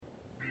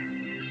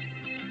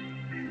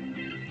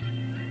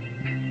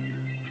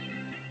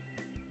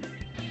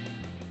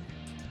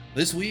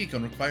This week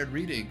on Required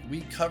Reading,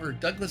 we cover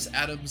Douglas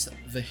Adams'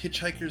 The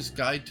Hitchhiker's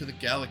Guide to the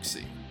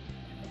Galaxy.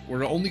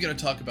 We're only going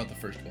to talk about the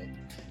first book,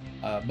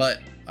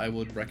 but I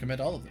would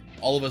recommend all of them.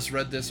 All of us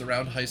read this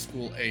around high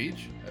school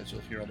age, as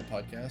you'll hear on the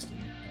podcast and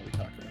how we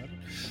talk about it.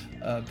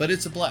 But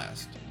it's a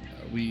blast.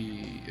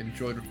 We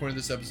enjoyed recording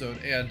this episode,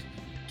 and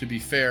to be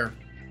fair,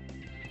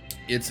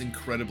 it's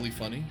incredibly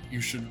funny. You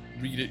should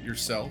read it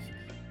yourself.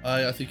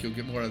 I think you'll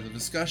get more out of the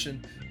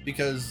discussion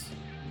because,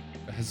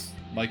 as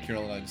Mike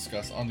Carroll and I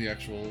discuss on the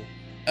actual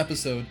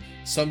episode,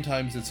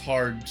 sometimes it's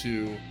hard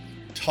to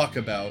talk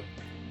about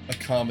a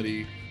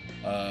comedy.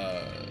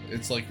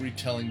 It's like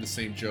retelling the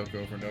same joke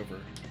over and over.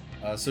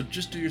 So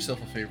just do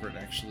yourself a favor and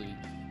actually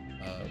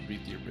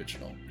read the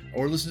original.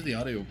 Or listen to the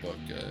audiobook.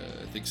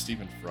 I think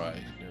Stephen Fry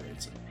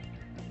narrates it.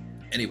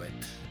 Anyway,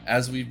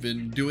 as we've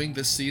been doing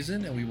this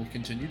season, and we will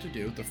continue to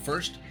do, the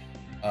first,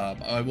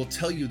 I will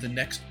tell you the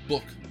next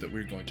book that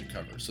we're going to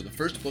cover. So the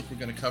first book we're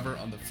going to cover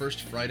on the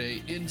first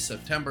Friday in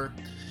September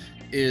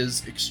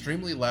is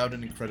Extremely Loud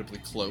and Incredibly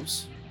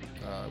Close,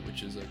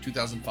 which is a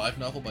 2005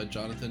 novel by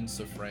Jonathan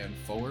Safran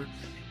Foer.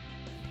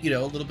 You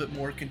know, a little bit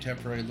more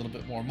contemporary, a little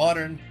bit more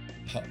modern,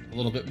 a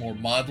little bit more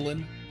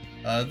maudlin,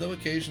 though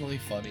occasionally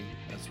funny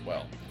as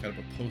well. Kind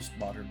of a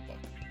postmodern book.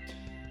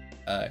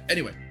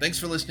 Anyway, thanks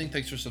for listening,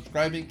 thanks for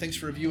subscribing, thanks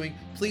for reviewing.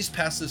 Please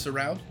pass this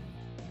around.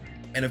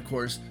 And of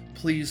course,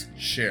 please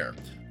share.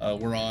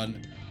 We're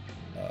on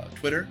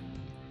Twitter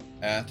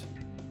at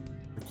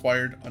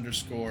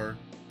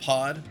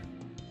required_pod.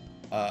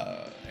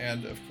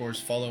 And of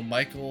course, follow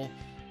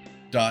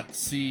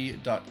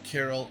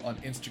michael.c.carroll on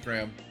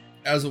Instagram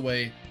as a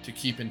way to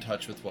keep in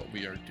touch with what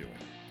we are doing.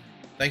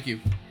 Thank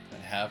you,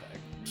 and have a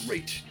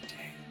great day.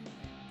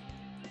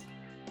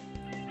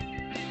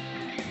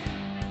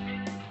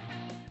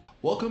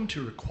 Welcome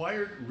to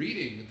Required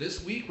Reading.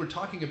 This week we're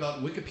talking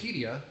about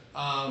Wikipedia,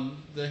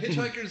 The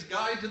Hitchhiker's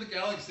Guide to the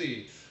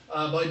Galaxy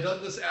by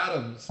Douglas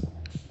Adams.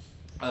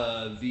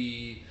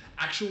 The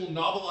actual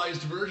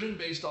novelized version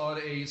based on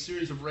a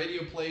series of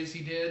radio plays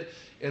he did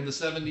in the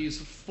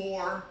 70s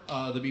for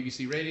the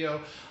BBC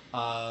Radio.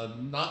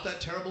 Not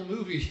that terrible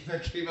movie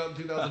that came out in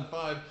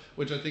 2005,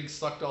 which I think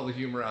sucked all the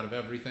humor out of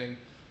everything,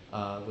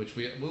 which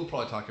we'll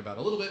probably talk about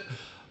a little bit.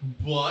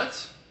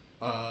 But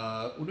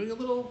we're doing a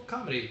little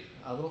comedy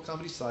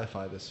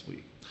sci-fi this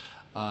week.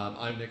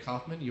 I'm Nick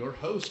Hoffman, your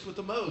host with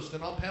the most,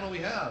 and on panel we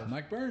have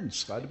Mike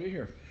Burns, glad to be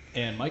here.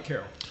 And Mike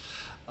Carroll.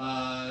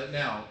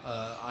 Now,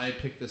 I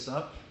picked this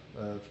up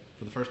for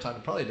the first time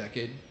in probably a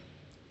decade,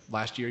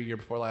 year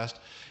before last,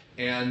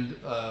 and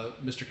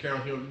Mr.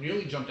 Carroll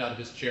nearly jumped out of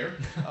his chair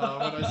when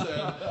I said,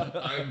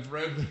 I've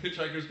read The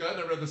Hitchhiker's Guide,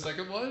 and I read the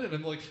second one, and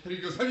I'm like, and he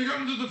goes, have you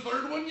gotten to the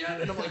third one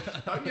yet? And I'm like,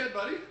 not yet,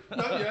 buddy,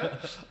 not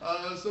yet.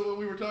 So when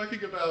we were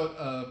talking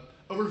about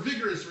over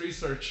vigorous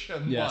research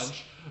and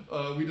lunch,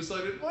 we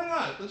decided, why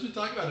not? Let's just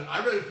talk about it. I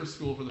read it for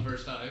school for the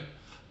first time.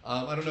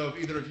 I don't know if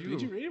either of you...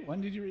 Did you read it?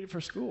 When did you read it for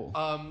school?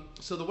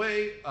 So the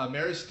way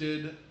Maris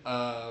did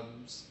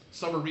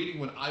summer reading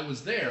when I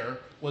was there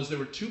was there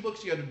were 2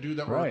 books you had to do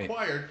that were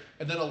required,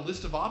 and then a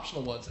list of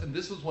optional ones, and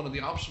this was one of the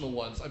optional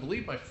ones, I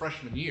believe, my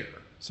freshman year.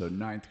 So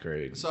 9th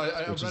grade. So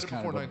I which read is it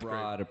kind before of a 9th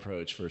broad grade.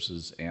 approach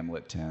versus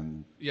AmLit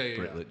 10,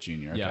 Britlit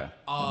Junior. Yeah. Okay,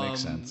 that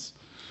makes sense.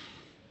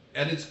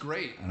 And it's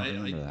great. I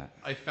don't remember that.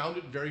 I found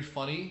it very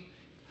funny.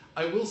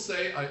 I will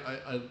say,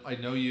 I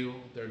know you,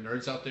 there are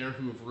nerds out there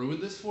who have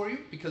ruined this for you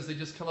because they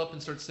just come up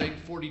and start saying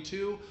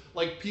 42.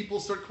 Like,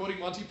 people start quoting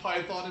Monty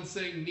Python and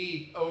saying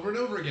 "me" over and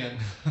over again.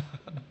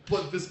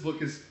 But this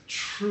book is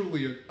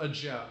truly a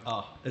gem.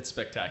 Oh, it's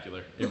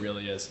spectacular. It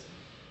really is.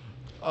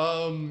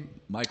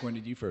 Mike, when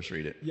did you first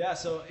read it? Yeah,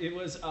 so it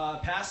was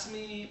passed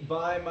me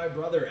by my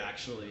brother,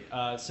 actually.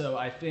 So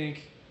I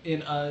think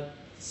in a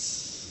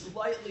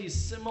slightly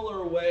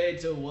similar way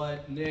to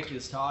what Nick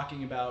is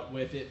talking about,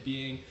 with it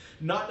being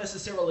not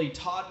necessarily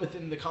taught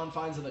within the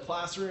confines of the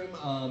classroom.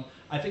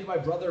 I think my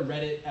brother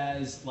read it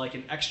as like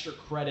an extra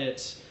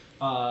credit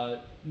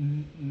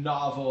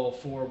novel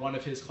for one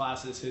of his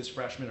classes his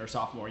freshman or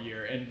sophomore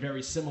year, and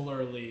very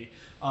similarly,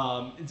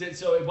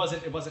 so it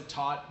wasn't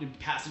taught.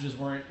 Passages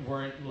weren't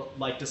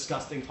like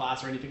discussed in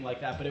class or anything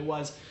like that, but it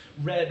was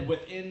read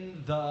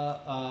within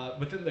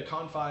the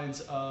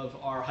confines of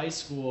our high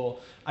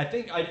school. I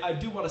think I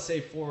do want to say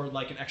for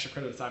like an extra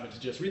credit assignment to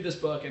just read this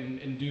book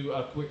and do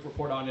a quick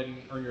report on it and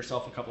earn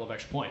yourself a couple of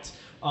extra points.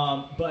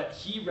 But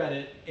he read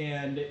it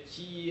and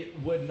he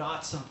would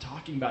not stop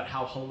talking about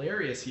how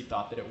hilarious he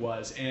thought that it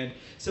was. And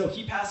so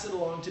he passed it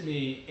along to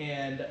me,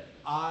 and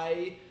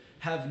I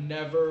have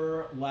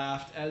never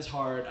laughed as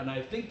hard, and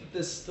I think that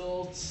this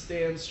still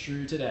stands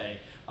true today.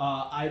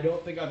 I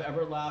don't think I've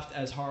ever laughed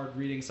as hard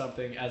reading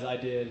something as I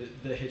did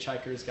the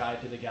Hitchhiker's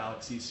Guide to the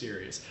Galaxy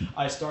series.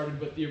 I started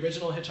with the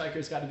original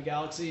Hitchhiker's Guide to the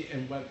Galaxy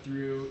and went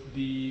through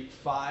the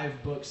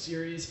 5-book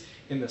series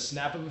in the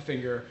snap of a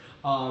finger,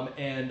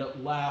 and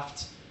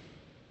laughed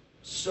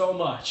so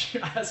much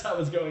as I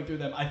was going through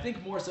them. I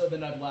think more so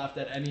than I've laughed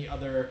at any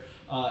other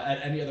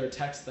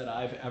text that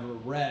I've ever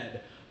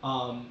read.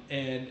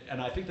 And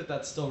I think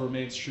that still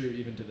remains true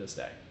even to this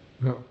day.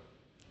 No.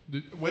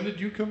 When did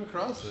you come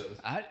across this?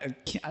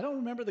 I don't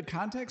remember the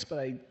context, but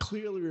I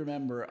clearly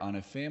remember on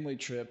a family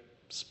trip,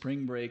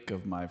 spring break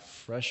of my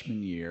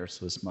freshman year,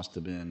 so this must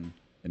have been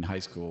in high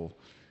school,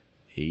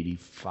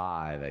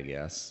 85, I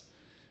guess,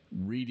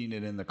 reading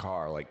it in the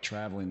car, like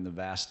traveling the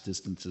vast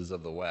distances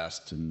of the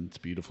West, and it's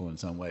beautiful in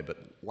some way, but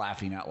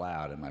laughing out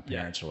loud. And my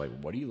parents are like,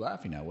 what are you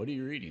laughing at? What are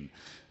you reading?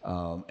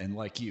 And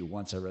like you,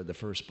 once I read the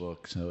first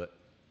book,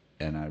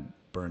 and I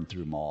burned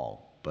through them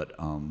all. But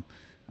I'm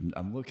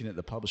looking at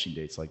the publishing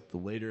dates, like the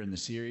later in the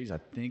series. I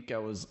think I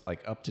was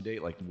like up to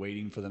date, like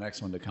waiting for the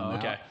next one to come out.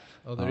 Okay.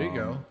 Oh, there you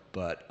go.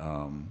 But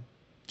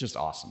just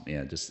awesome.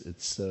 Yeah, just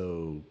it's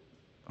so.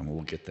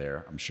 We'll get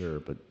there, I'm sure,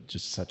 but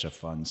just such a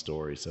fun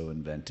story, so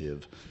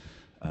inventive,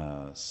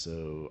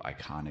 so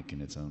iconic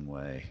in its own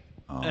way.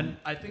 And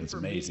I think it's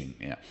amazing.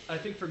 I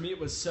think for me it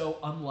was so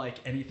unlike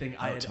anything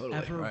I had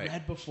ever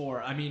read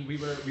before. I mean, we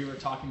were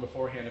talking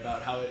beforehand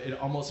about how it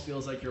almost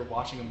feels like you're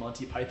watching a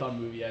Monty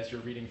Python movie as you're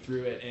reading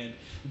through it, and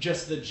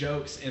just the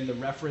jokes and the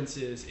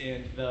references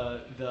and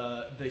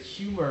the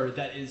humor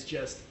that is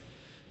just,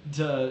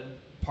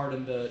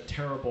 pardon the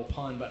terrible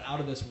pun, but out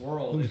of this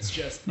world. It's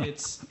just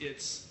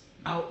it's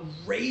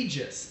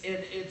outrageous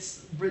and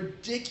it's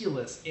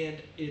ridiculous and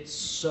it's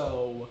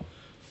so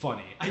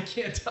funny. I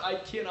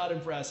cannot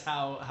impress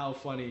how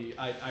funny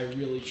I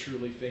really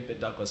truly think that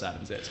Douglas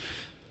Adams is.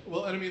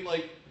 Well, and I mean,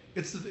 like,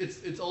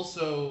 it's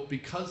also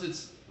because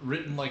it's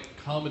written like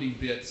comedy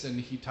bits and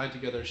he tied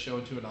together a show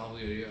into a novel.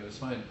 Yeah, it's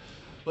fine.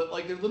 But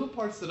like there are little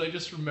parts that I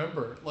just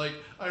remember. Like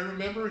I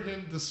remember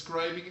him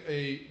describing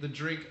the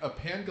drink, a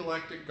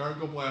Pan-Galactic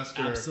Gargle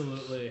Blaster,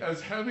 absolutely,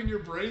 as having your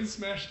brain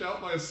smashed out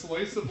by a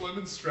slice of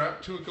lemon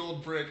strapped to a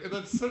gold brick, and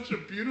that's such a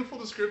beautiful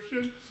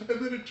description.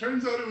 And then it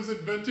turns out it was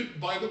invented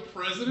by the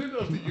president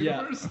of the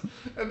universe,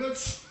 and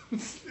that's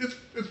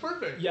it's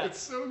perfect. Yeah, it's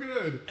so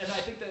good. And I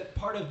think that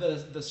part of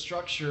the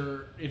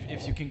structure,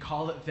 if you can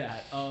call it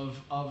that,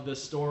 of the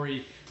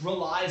story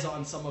relies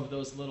on some of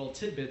those little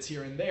tidbits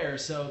here and there.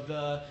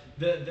 So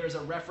there's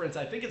a reference,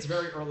 I think it's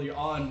very early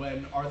on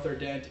when Arthur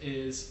Dent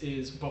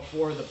is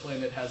before the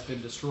planet has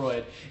been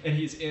destroyed, and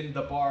he's in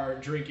the bar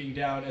drinking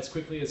down as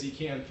quickly as he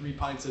can 3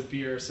 pints of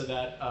beer so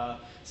that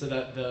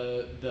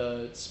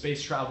the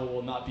space travel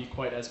will not be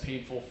quite as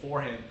painful for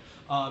him.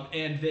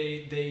 And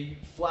they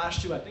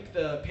flash to, I think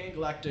the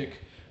Pan-Galactic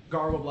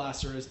Gargle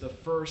Blaster is the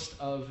first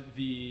of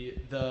the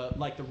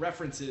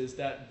references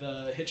that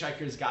the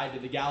Hitchhiker's Guide to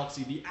the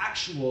Galaxy, the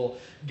actual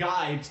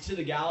guide to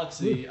the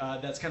galaxy,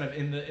 that's kind of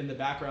in the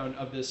background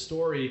of this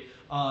story.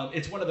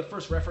 It's one of the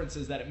first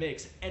references that it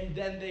makes, and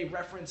then they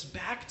reference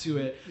back to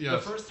it the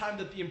first time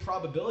that the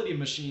improbability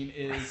machine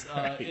is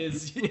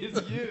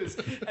used,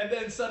 and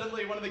then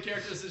suddenly one of the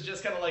characters is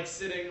just kind of like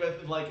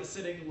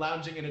sitting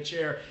lounging in a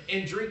chair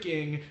and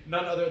drinking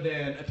none other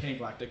than a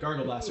Pan-Galactic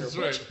Gargle Blaster.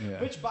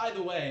 Which, by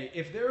the way,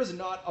 if there is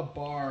not a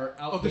bar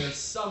out there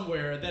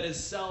somewhere that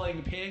is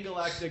selling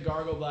Pan-Galactic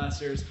Gargle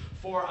Blasters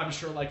for, I'm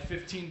sure, like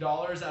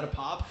 $15 at a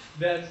pop,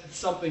 then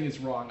something is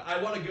wrong.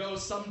 I want to go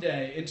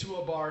someday into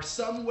a bar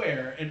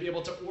somewhere and be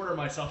able to order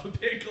myself a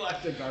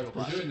Pan-Galactic Gargle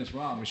Blaster. We're doing this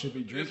wrong. We should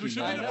be drinking.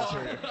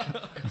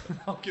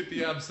 I'll get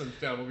the absinthe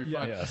down. We'll be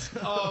fine. Yes.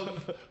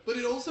 But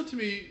it also, to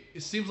me,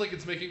 it seems like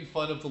it's making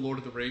fun of the Lord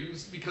of the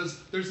Rings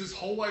because there's this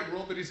whole wide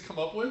world that he's come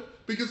up with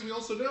because we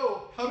also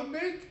know how to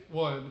make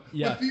one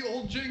with the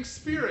old Jenks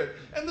spirit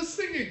and the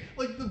singing,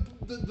 like the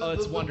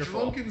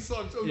drunken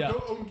songs.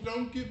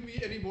 Don't give me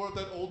any more of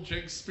that old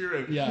Jenks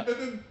spirit. Yeah. And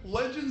then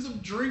legends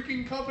of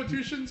drinking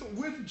competitions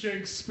with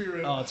Jenks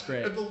spirit. Oh, it's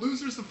great. And the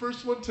loser's the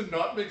first one to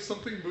not make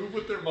something move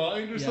with their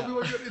mind or something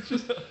like that. It's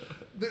just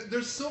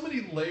there's so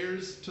many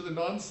layers to the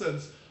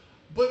nonsense.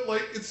 But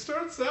like it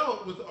starts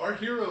out with our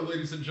hero,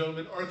 ladies and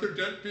gentlemen, Arthur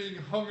Dent being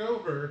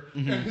hungover,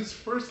 and his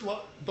first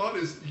thought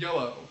is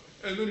yellow.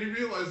 And then he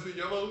realized that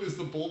yellow is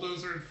the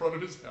bulldozer in front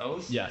of his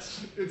house.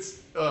 Yes.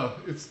 It's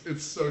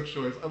so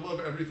choice. I love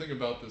everything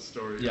about this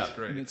story. Yeah. It's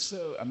great. And it's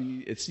so, I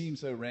mean, it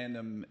seems so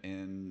random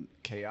and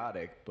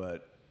chaotic,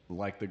 but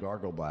like the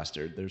Gargle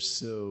Blaster, there's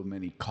so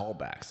many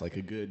callbacks. Like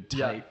a good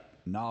tight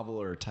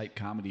novel or tight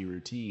comedy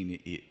routine,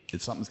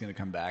 it's something's going to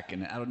come back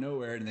and out of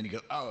nowhere, and then you go,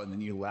 oh, and then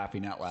you're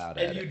laughing out loud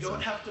at it. And you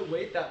don't have to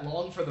wait that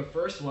long for the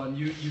first one.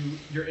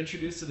 You're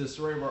introduced to this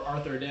story where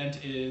Arthur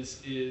Dent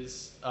is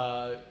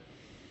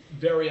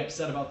very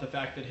upset about the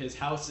fact that his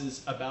house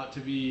is about to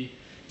be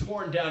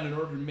torn down in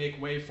order to make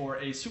way for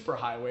a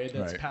superhighway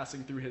that's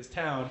passing through his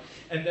town.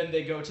 And then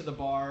they go to the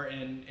bar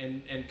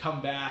and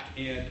come back,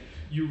 and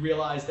you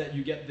realize that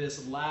you get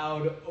this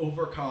loud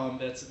overcom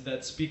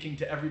that's speaking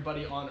to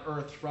everybody on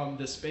Earth from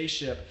the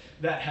spaceship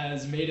that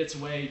has made its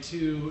way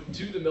to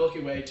the Milky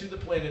Way, to the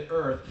planet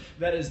Earth,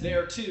 that is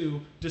there to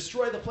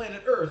destroy the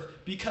planet Earth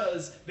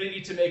because they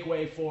need to make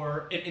way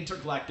for an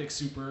intergalactic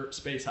super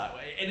space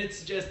highway. And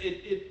it's just,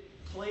 it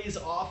plays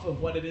off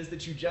of what it is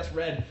that you just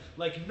read,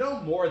 like no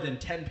more than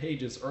 10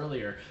 pages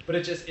earlier. But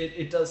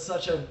it does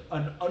such an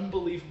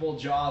unbelievable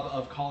job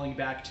of calling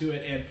back to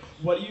it. And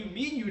what do you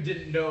mean you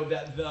didn't know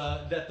that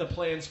the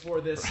plans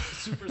for this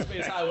super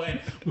space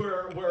highway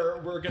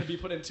were going to be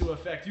put into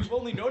effect? You've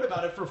only known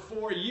about it for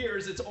 4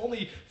 years. It's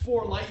only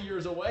 4 light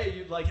years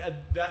away.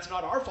 That's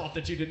not our fault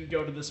that you didn't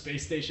go to the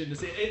space station to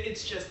see it.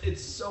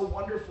 It's so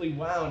wonderfully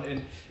wound,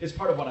 and it's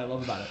part of what I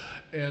love about it.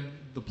 And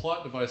the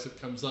plot device that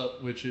comes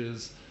up, which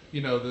is,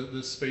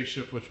 the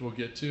spaceship, which we'll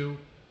get to,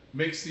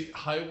 makes the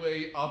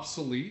highway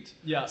obsolete.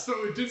 Yeah.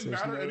 So it didn't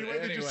matter anyway.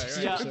 They just right?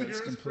 stuck So in it's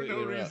the earth for completely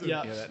no right. reason.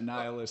 Yeah. Yeah, that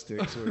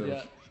nihilistic sort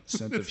of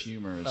sense of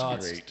humor is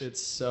great.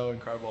 It's so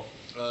incredible.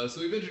 So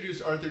we've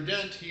introduced Arthur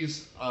Dent.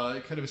 He's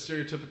kind of a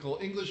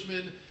stereotypical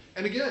Englishman.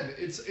 And again,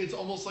 it's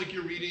almost like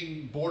you're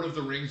reading Lord of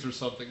the Rings or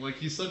something. Like,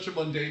 he's such a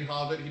mundane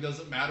hobbit, he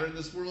doesn't matter in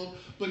this world,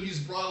 but he's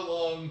brought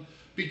along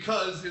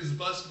because his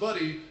best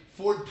buddy,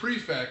 Ford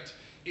Prefect,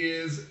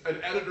 is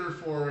an editor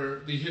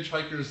for the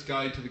Hitchhiker's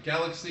Guide to the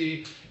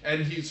Galaxy,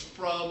 and he's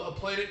from a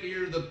planet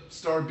near the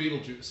star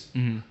Betelgeuse,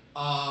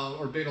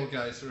 or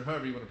Betelgeuse, or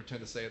however you want to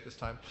pretend to say it this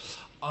time.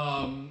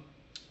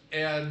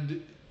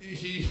 And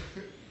he,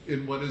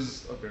 in what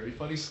is a very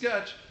funny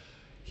sketch,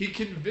 he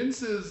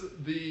convinces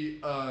the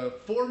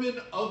foreman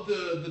of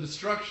the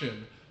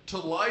destruction to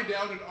lie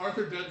down in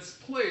Arthur Dent's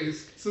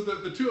place so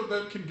that the two of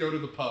them can go to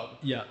the pub.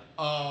 Yeah.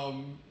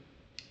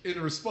 In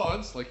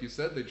response, like you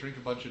said, they drink a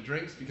bunch of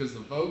drinks because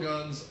the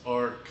Vogons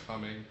are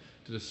coming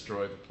to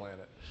destroy the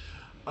planet.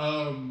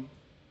 I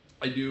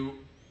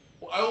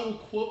will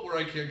quote where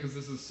I can because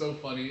this is so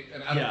funny,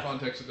 and out of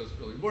context it doesn't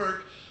really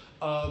work.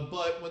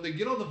 But when they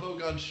get on the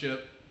Vogon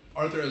ship,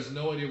 Arthur has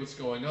no idea what's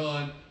going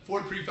on.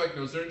 Ford Prefect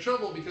knows they're in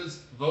trouble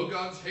because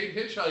Vogons hate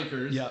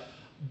hitchhikers. Yeah.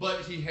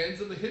 But he hands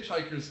them the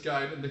Hitchhiker's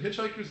Guide, and the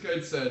Hitchhiker's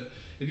Guide said,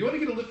 if you want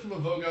to get a lift from a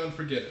Vogon,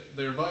 forget it.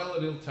 They're vile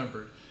and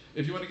ill-tempered.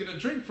 If you want to get a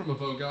drink from a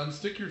Vogon,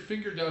 stick your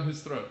finger down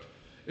his throat.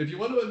 If you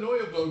want to annoy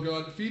a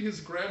Vogon, feed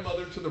his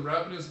grandmother to the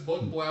ravenous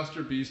bug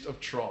blaster beast of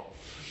Troll.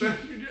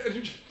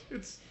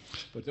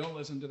 But don't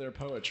listen to their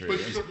poetry. But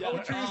the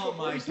poetry is Oh the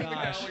my worst in the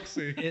gosh.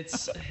 galaxy.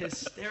 It's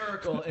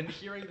hysterical, and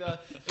hearing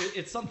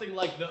it's something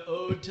like the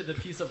ode to the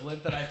piece of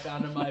lint that I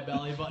found in my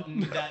belly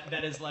button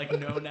that is like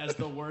known as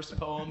the worst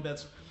poem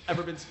that's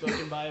ever been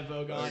spoken by a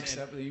Vogon.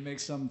 Except that you make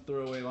some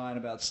throwaway line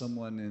about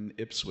someone in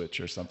Ipswich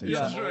or something.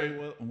 Yeah. Some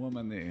That's old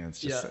woman. It's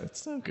just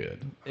it's so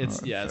good. It's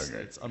so good.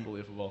 it's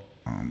unbelievable.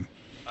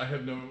 I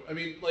have no. I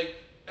mean,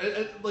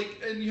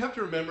 and you have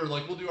to remember,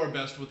 we'll do our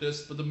best with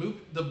this, but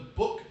the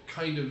book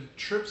kind of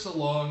trips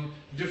along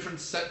different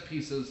set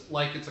pieces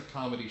like it's a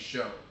comedy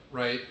show,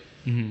 right?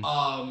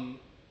 While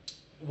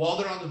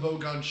they're on the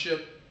Vogon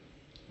ship,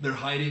 they're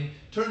hiding.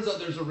 Turns out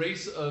there's a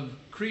race of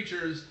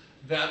creatures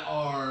that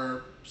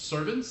are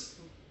servants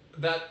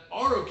that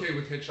are okay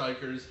with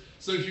hitchhikers.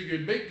 So if you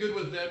can make good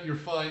with them, you're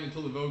fine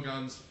until the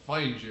Vogons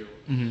find you.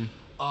 And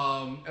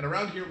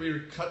around here, we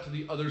are cut to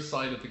the other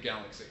side of the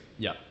galaxy.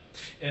 Yeah.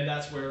 And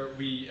that's where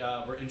we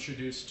were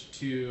introduced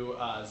to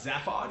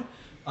Zaphod,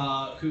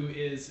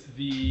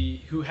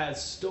 who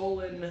has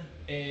stolen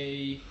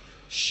a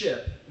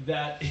ship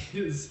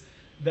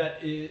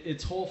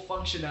its whole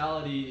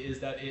functionality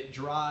is that it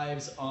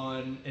drives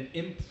on an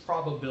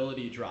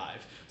improbability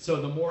drive.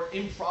 So the more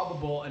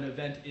improbable an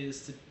event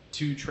is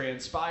to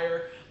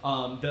transpire,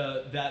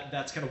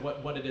 that's kind of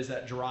what it is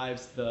that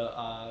drives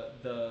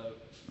the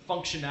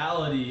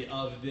functionality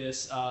of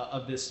this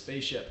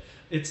spaceship.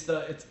 Is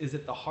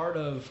it the Heart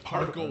of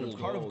Gold?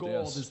 Heart of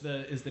Gold Yes.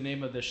 is the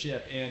name of the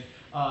ship, and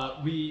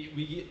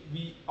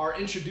we are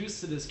introduced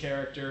to this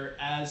character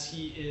as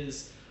he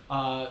is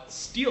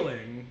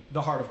stealing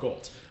the Heart of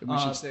Gold. We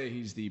should say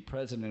he's the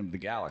president of the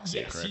galaxy,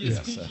 Yes, correct? he is.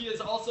 He is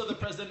also the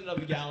president of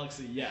the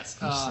galaxy. Yes.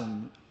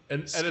 Some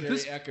And scary at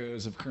this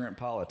echoes of current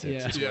politics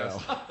Yeah. as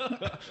Yes.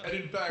 well. And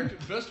in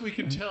fact, best we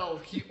can tell,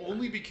 he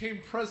only became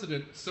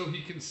president so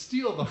he can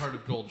steal the Heart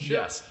of Gold ship.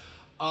 Yes.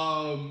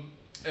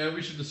 And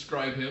we should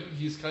describe him.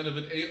 He's kind of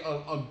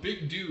a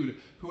big dude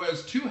who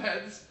has 2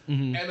 heads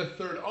and a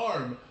 3rd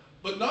arm,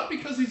 but not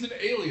because he's an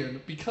alien,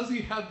 because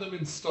he had them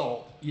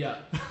installed. Yeah.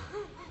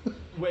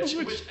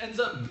 which ends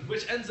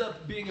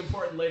up being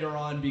important later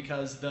on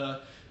because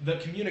the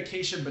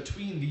communication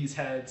between these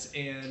heads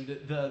and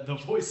the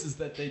voices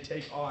that they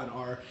take on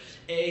are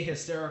A,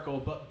 hysterical,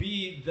 but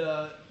B,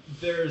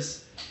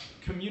 there's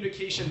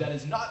communication that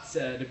is not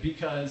said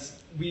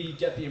because we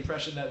get the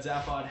impression that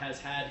Zaphod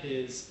has had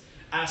his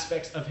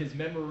aspects of his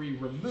memory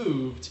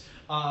removed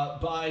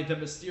by the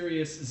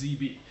mysterious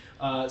ZB.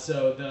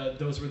 So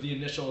those were the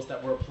initials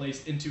that were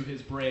placed into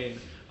his brain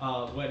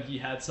when he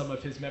had some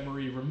of his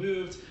memory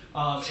removed,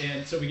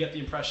 and so we get the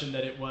impression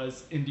that it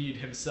was indeed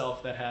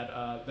himself that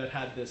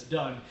had this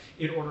done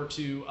in order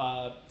to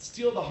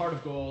steal the Heart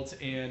of Gold,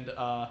 and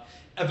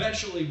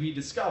eventually we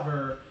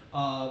discover.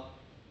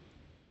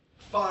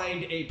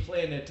 Find a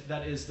planet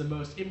that is the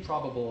most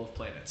improbable of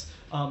planets.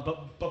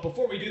 But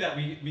before we do that,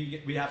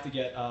 we have to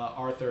get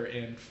Arthur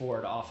and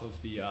Ford off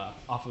of the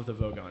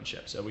Vogon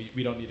ship. So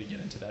we don't need to get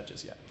into that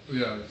just yet.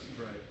 Yeah,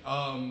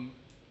 right.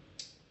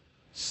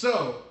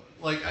 So,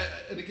 like,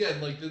 and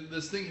again, like,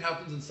 this thing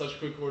happens in such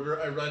quick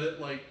order. I read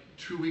it, like,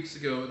 2 weeks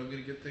ago, and I'm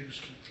going to get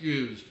things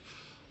confused.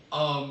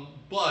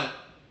 But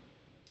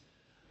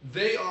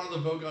they are on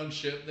the Vogon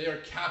ship. They are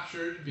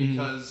captured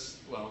because,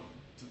 well,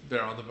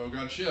 they're on the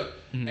Vogon ship.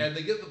 And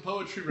they get the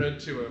poetry read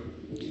to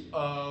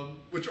him,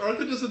 which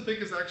Arthur doesn't think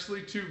is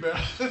actually too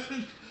bad.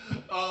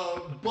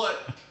 But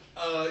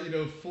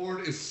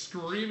Ford is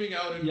screaming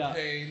out in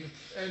pain,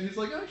 and he's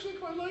like, I actually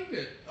quite liked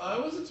it.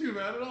 It wasn't too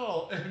bad at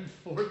all. And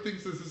Ford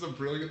thinks this is a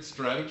brilliant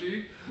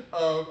strategy,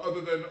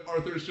 other than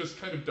Arthur's just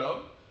kind of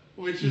dumb,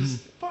 which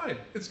is fine.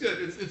 It's good.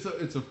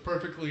 It's a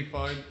perfectly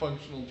fine,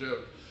 functional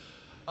joke.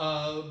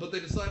 But they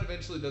decide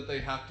eventually that they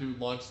have to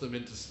launch them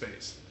into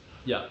space.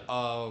 Yeah.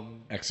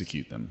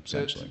 Execute them,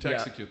 essentially. To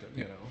execute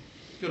them,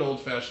 Good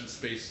old-fashioned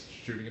space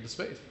shooting into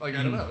space. Like,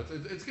 I don't know.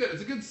 It's good.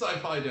 It's a good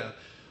sci-fi death.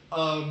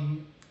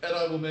 And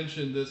I will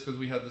mention this because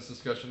we had this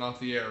discussion off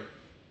the air.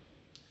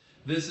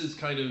 This is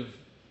kind of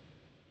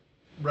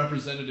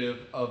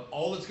representative of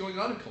all that's going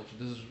on in culture.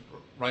 This is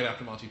right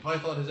after Monty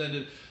Python has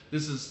ended.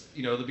 This is,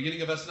 the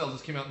beginning of SNL.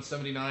 This came out in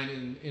 79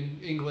 in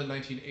England,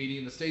 1980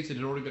 in the States. It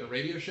had already been a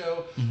radio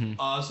show.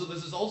 So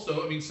this is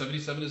also,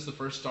 77 is the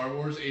first Star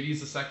Wars, 80 is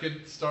the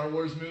second Star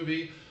Wars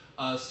movie.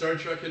 Star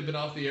Trek had been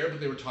off the air, but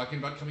they were talking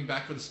about coming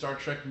back for the Star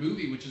Trek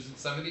movie, which is in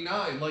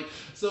 79.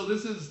 So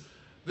this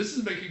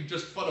is making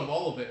just fun of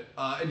all of it.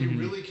 And you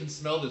really can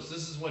smell this.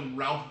 This is when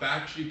Ralph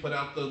Bakshi put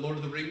out the Lord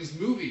of the Rings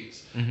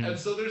movies. And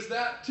so there's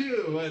that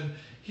too. And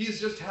he's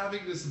just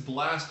having this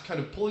blast, kind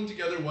of pulling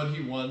together what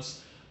he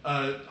wants.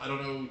 I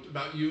don't know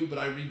about you, but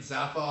I read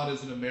Zaphod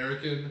as an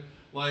American,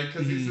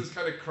 because he's just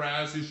kind of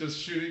crass. He's just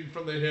shooting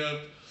from the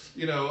hip.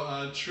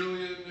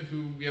 Trillian,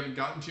 who we haven't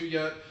gotten to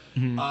yet.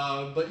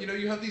 But,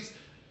 you have these,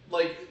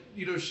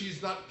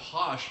 she's not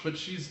posh, but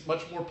she's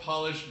much more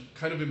polished,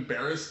 kind of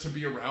embarrassed to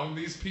be around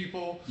these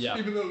people. Yeah.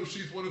 Even though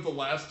she's one of the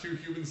last two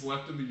humans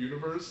left in the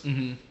universe.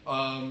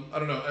 I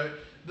don't know.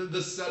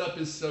 The setup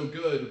is so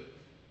good.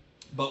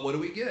 But what do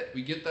we get?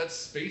 We get that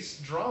space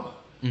drama.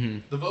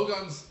 The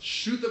Vogons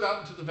shoot them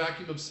out into the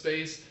vacuum of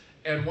space,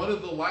 and one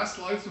of the last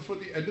lines before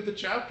the end of the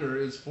chapter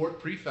is Fort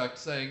Prefect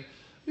saying,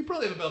 you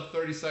probably have about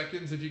 30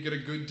 seconds if you get a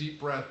good deep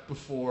breath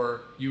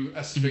before you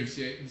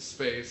asphyxiate in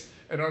space.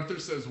 And Arthur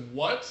says,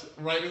 what?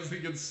 Right as he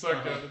gets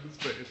sucked out into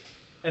space.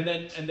 And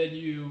then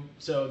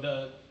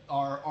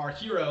our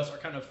heroes are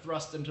kind of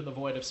thrust into the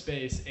void of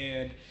space,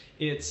 and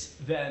it's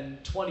then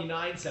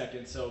 29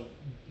 seconds. So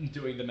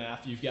doing the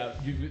math, you've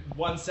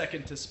 1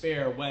 second to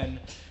spare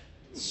when,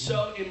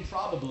 so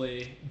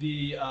improbably,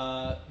 the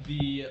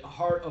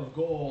Heart of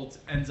Gold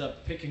ends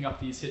up picking up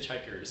these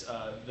hitchhikers.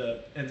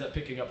 Ends up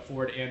picking up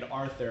Ford and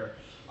Arthur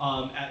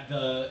at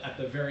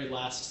the very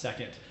last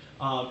second.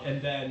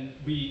 And then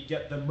we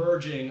get the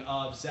merging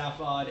of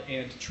Zaphod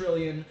and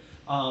Trillian,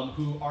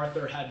 who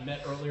Arthur had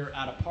met earlier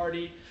at a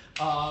party,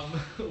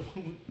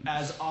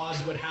 as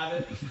odds would have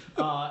it.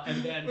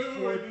 And then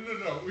Wait,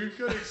 no. We've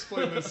got to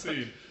explain this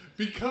scene.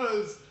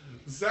 Because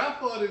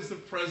Zaphod is the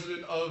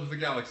president of the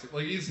galaxy.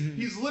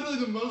 He's literally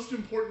the most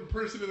important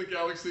person in the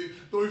galaxy,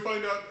 though we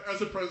find out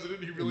as a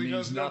president he really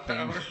has no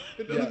power.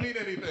 It doesn't mean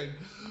anything.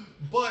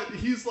 But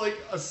he's like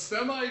a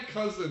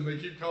semi-cousin, they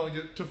keep calling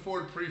it, to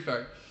Ford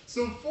Prefect.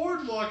 So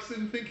Ford walks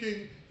in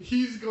thinking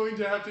he's going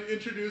to have to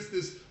introduce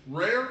this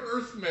rare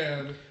Earth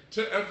man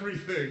to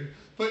everything.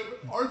 But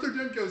Arthur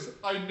Dent goes,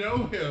 I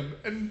know him.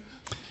 And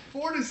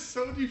Ford is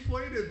so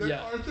deflated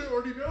that Arthur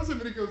already knows him,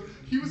 and he goes,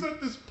 he was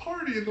at this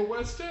party in the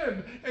West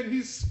End, and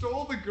he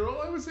stole the girl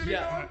I was hitting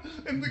on,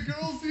 and the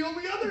girl's the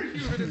only other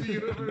human in the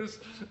universe,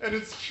 and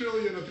it's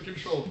Trillian at the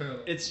control panel.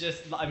 It's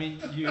just,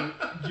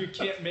 you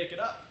can't make it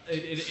up.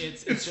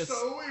 It's just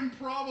so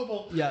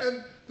improbable. Yeah.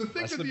 And the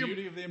thing That's the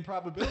beauty of the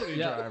improbability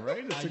drive,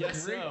 right? It's I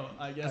guess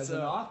as so.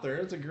 an author,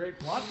 it's a great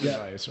plot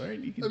device, right?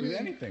 You can do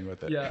anything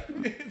with it. Yeah.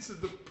 It's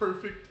the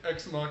perfect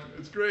ex machina.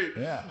 It's great.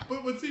 Yeah.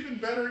 But what's even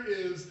better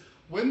is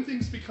when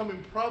things become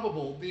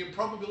improbable, the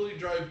improbability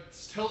drive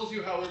tells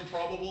you how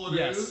improbable it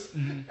is.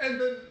 And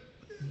then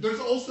there's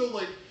also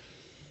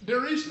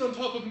narration on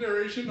top of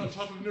narration on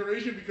top of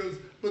narration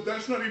but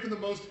that's not even the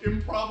most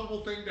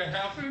improbable thing to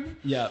happen.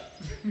 Yeah.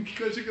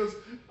 Because it goes,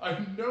 I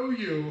know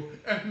you,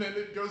 and then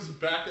it goes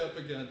back up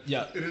again.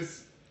 Yeah. It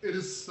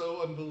is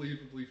so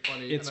unbelievably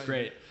funny. It's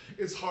great.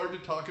 It's hard to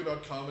talk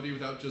about comedy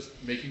without just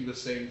making the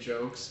same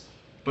jokes,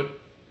 but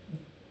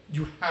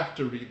you have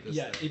to read this.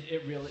 Yeah,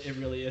 it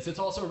really is. It's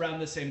also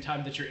around the same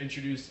time that you're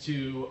introduced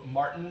to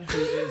Martin,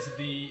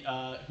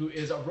 who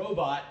is a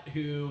robot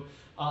who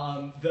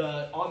on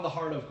the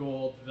Heart of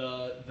Gold,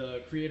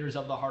 the creators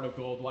of the Heart of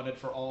Gold wanted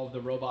for all of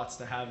the robots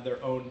to have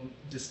their own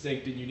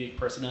distinct and unique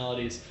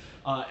personalities.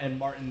 And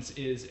Martin's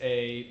is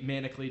a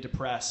manically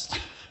depressed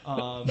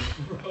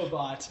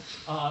robot,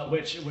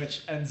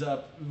 which ends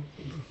up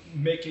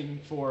making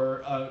for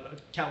a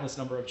countless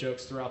number of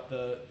jokes throughout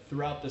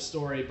the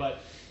story. But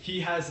he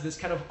has this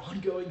kind of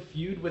ongoing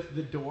feud with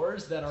the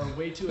doors that are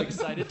way too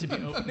excited to be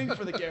opening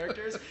for the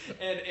characters,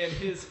 and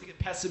his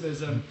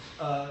pessimism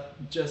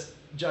just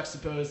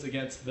juxtaposed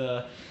against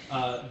the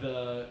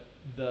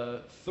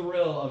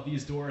thrill of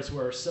these doors who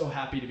are so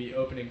happy to be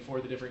opening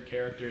for the different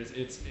characters.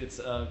 It's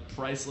a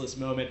priceless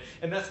moment,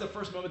 and that's the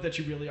first moment that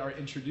you really are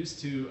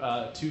introduced to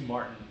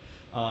Martin,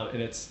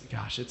 and it's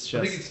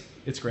just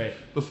it's great.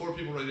 Before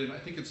people write in, I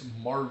think it's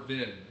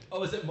Marvin.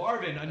 Oh, is it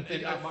Marvin? I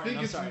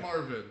think it's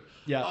Marvin.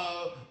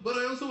 Yeah. But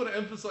I also want to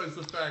emphasize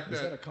the fact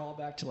Is that a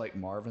callback to like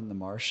Marvin the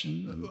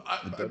Martian and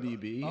the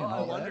WB and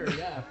all wonder, that?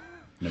 yeah.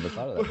 Never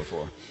thought of that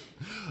before.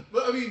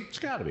 But I mean, It's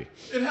got to be.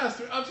 it has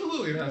to.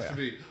 Absolutely, it has to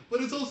be.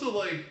 But it's also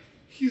like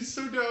he's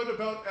so down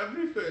about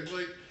everything.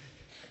 Like,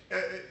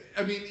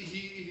 I mean,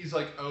 he's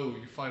like, oh,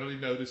 you finally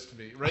noticed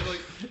me, right?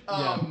 Like,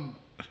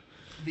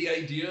 the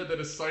idea that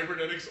a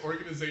cybernetics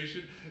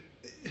organization,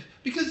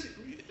 because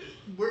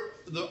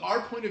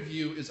our point of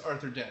view is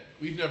Arthur Dent.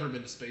 We've never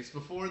been to space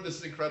before. This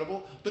is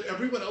incredible. But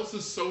everyone else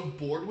is so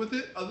bored with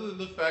it, other than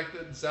the fact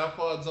that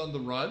Zaphod's on the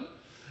run.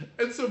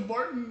 And so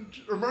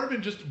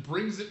Marvin just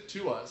brings it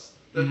to us.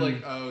 That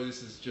like, oh,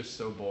 this is just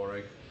so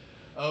boring.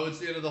 Oh, it's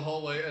the end of the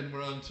hallway, and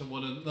we're on to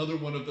another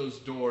one of those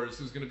doors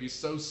who's going to be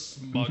so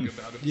smug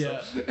about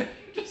himself. Yeah.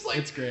 Just like,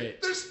 It's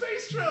great. There's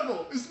space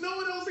travel. Is no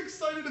one else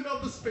excited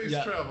about the space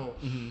travel?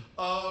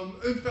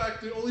 In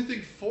fact, the only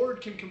thing Ford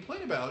can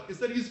complain about is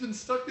that he's been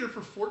stuck there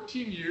for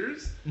 14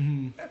 years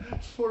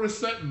for a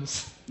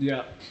sentence.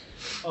 Yeah.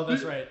 Oh,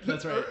 that's right.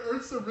 That's right.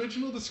 Earth's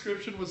original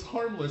description was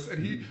harmless,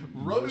 and he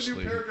wrote a new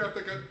paragraph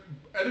that got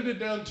edited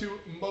down to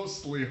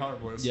mostly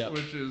harmless,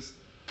 which is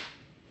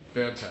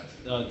fantastic.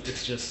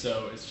 It's just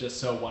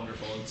so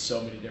wonderful in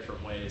so many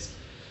different ways.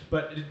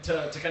 But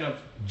to kind of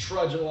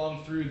trudge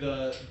along through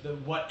the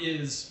what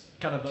is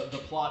kind of the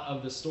plot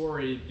of the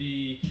story,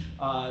 the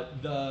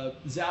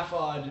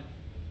Zaphod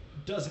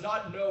does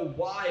not know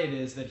why it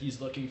is that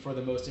he's looking for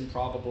the most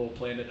improbable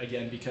planet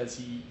again,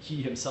 because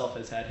he himself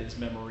has had his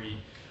memory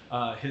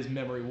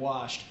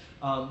washed.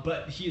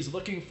 But he is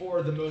looking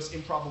for the most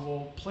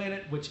improbable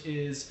planet, which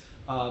is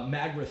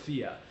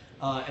Magrathea.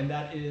 And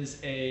that is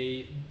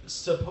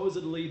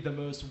supposedly the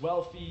most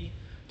wealthy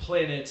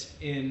planet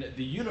in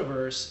the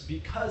universe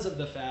because of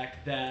the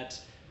fact that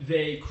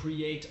they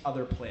create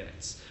other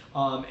planets.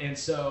 And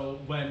so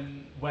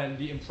when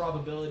the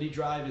improbability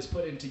drive is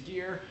put into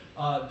gear,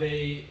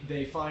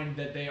 they find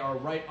that they are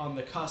right on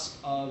the cusp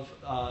of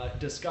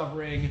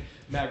discovering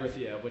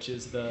Magrathea, which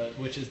is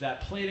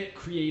that planet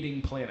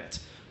creating planet.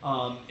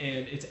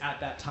 And it's at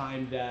that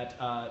time that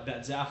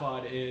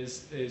Zaphod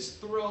is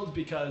thrilled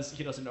because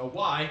he doesn't know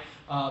why,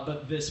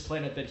 but this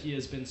planet that he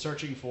has been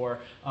searching for,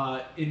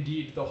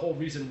 indeed the whole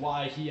reason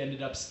why he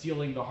ended up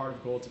stealing the Heart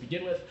of Gold to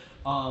begin with,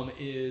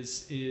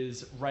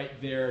 is right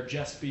there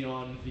just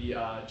beyond the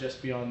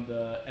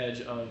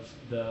edge of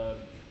the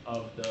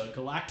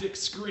galactic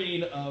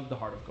screen of the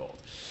Heart of Gold.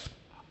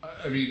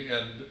 I mean,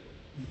 and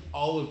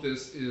all of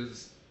this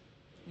is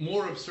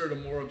more absurd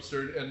and more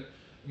absurd, and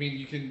I mean,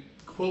 you can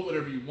quote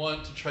whatever you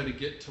want to try to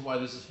get to why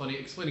this is funny.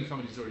 Explaining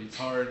comedy is already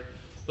hard,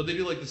 but they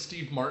do like the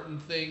Steve Martin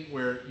thing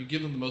where you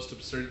give them the most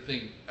absurd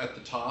thing at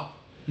the top,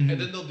 and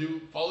then they'll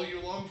follow you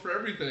along for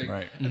everything.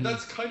 Right. And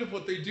that's kind of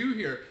what they do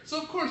here. So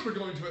of course we're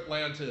going to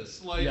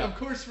Atlantis. Like, of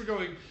course we're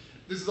going.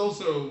 This is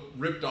also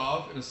ripped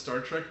off in a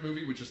Star Trek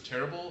movie, which is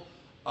terrible.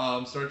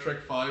 Star Trek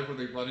V, where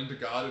they run into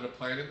God in a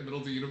planet in the middle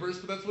of the universe,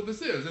 but that's what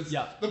this is. It's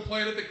the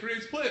planet that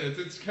creates planets.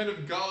 It's kind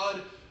of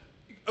God.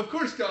 Of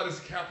course God is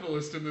a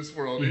capitalist in this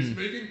world. He's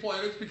making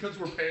planets because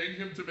we're paying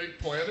him to make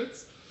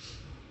planets.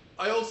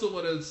 I also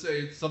want to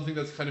say something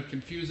that's kind of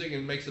confusing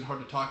and makes it hard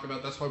to talk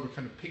about. That's why we're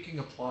kind of picking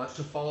a plot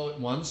to follow at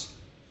once.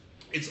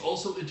 It's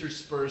also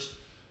interspersed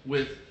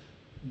with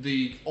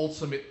the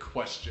ultimate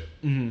question.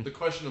 The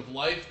question of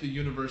life, the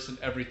universe, and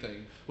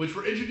everything, which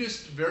were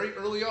introduced very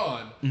early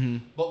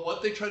on. But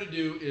what they try to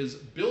do is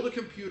build a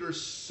computer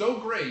so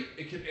great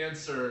it can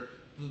answer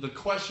the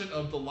question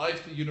of the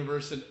life, the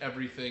universe, and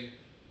everything.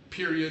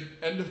 Period.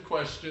 End of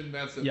question.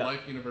 That's it. Life,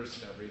 universe,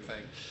 and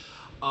everything.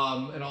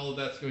 And all of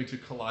that's going to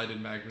collide in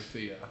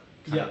Magrathea.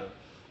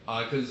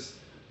 Because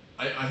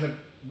I have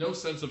no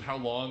sense of how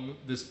long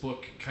this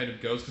book kind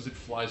of goes, because it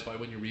flies by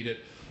when you read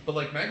it. But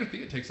like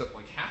Magrathea takes up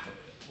like half of it.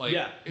 Like,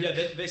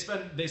 they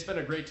spend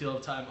a great deal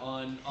of time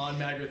on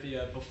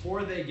Magrathea.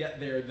 Before they get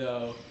there,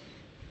 though,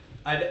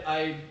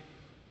 I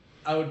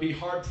would be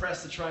hard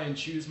pressed to try and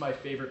choose my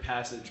favorite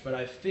passage, but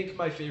I think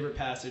my favorite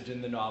passage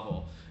in the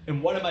novel,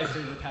 and one of my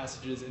favorite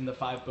passages in the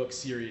 5-book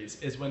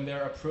series, is when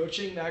they're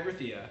approaching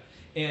Magrathea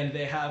and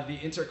they have the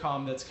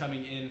intercom that's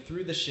coming in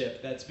through the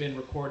ship that's been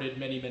recorded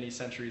many, many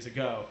centuries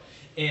ago.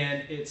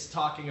 And it's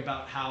talking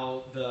about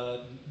how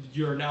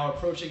you're now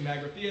approaching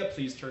Magrathea,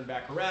 please turn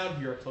back around,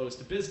 we are closed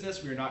to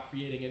business, we are not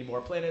creating any more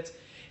planets.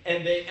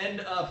 And they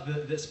end up,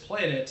 this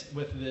planet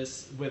with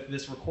this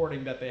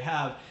recording that they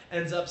have,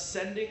 ends up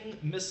sending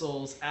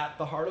missiles at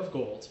the Heart of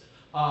Gold.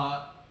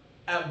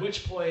 At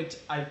which point,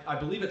 I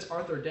believe it's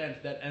Arthur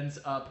Dent that ends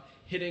up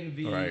hitting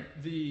I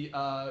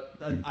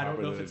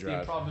don't know if it's the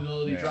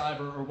improbability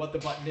drive or what the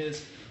button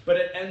is, but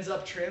it ends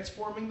up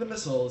transforming the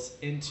missiles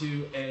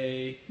into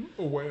a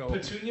whale,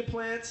 petunia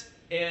plant,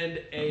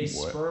 and a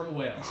sperm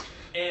whale.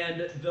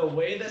 And the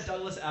way that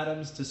Douglas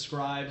Adams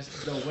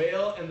describes the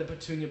whale and the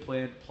petunia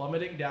plant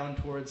plummeting down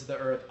towards the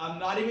earth, I'm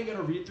not even going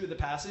to read through the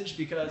passage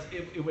because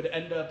it would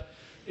end up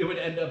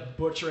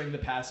butchering the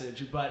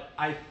passage. But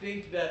I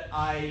think that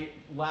I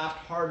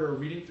laughed harder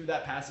reading through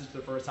that passage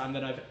the first time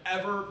than I've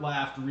ever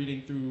laughed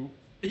reading through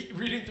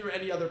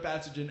any other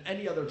passage in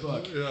any other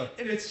book. Yeah.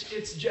 And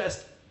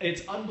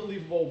it's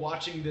unbelievable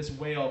watching this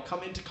whale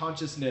come into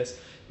consciousness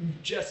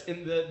just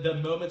in the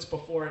moments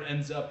before it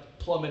ends up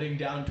plummeting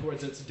down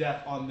towards its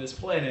death on this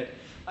planet.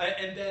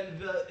 And then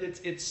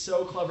it's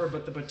so clever,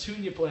 but the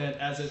petunia plant,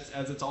 as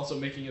it's also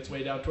making its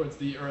way down towards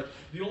the earth,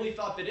 the only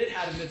thought that it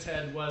had in its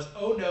head was,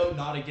 oh no,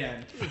 not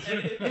again.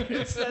 And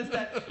it says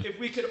that if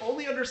we could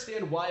only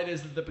understand why it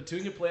is that the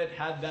petunia plant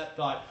had that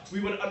thought, we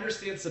would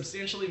understand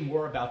substantially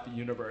more about the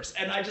universe.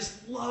 And I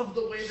just love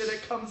the way that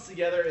it comes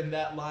together in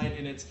that line,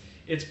 and it's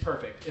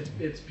perfect.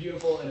 It's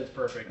beautiful and it's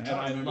perfect. And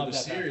I don't remember love the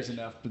that series passage.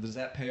 enough, but does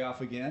that pay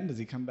off again? Does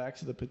he come back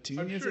to the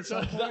petunias sure at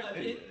some it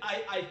point?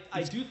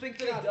 I do think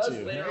that it got does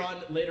to,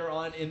 later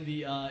on in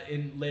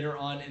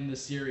the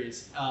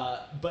series.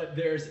 But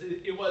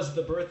it was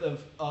the birth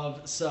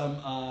of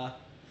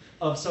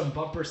some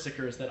bumper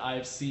stickers that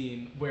I've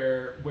seen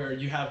where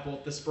you have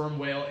both the sperm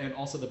whale and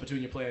also the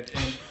petunia plant,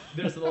 and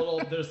there's the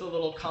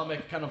little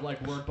comic kind of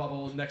like word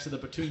bubble next to the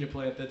petunia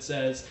plant that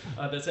says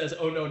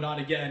oh no, not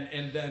again,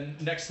 and then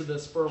next to the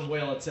sperm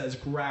whale it says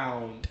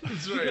ground.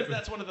 That's right. Because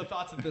that's one of the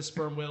thoughts that this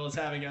sperm whale is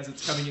having as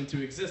it's coming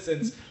into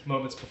existence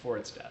moments before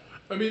its death.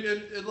 I mean,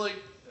 and like,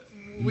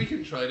 we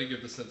can try to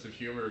give the sense of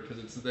humor because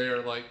it's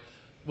there. Like,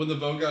 when the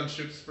Vogon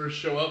ships first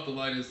show up, the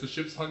line is, the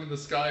ships hung in the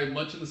sky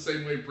much in the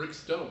same way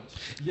bricks don't.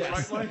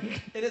 Yes. Right?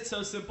 And it's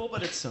so simple,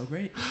 but it's so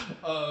great.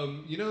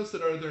 You notice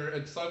that are there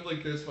at times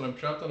like this when I'm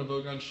trapped on a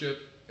Vogon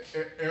ship,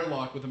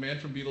 airlock with a man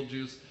from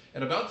Beetlejuice,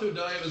 and about to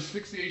die of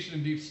asphyxiation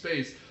in deep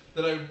space,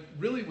 that I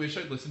really wish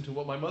I'd listened to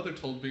what my mother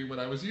told me when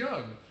I was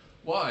young.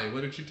 Why?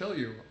 What did she tell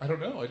you? I don't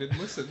know. I didn't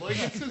listen. Like,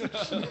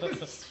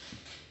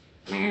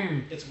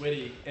 It's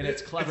witty and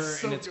it's clever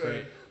so and it's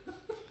good.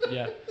 great.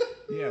 Yeah.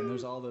 Yeah, and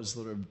there's all those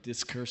sort of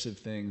discursive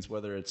things,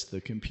 whether it's the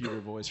computer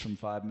voice from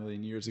 5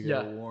 million years ago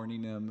Yeah.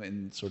 warning them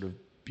in sort of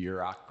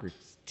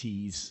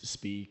bureaucraties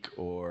speak,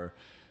 or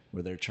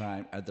where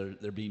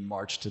they're being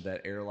marched to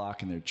that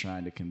airlock and they're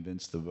trying to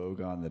convince the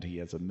Vogon that he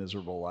has a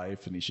miserable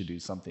life and he should do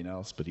something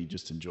else, but he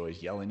just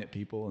enjoys yelling at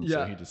people, and so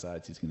Yeah. he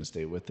decides he's going to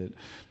stay with it.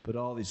 But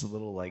all these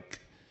little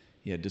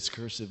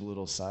discursive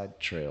little side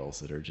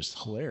trails that are just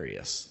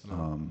hilarious.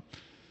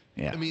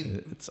 I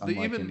mean, it's they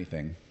unlike even-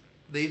 anything.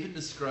 They even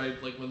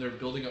described, like, when they're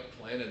building up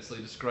planets, they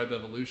describe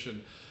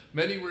evolution.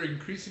 Many were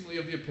increasingly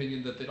of the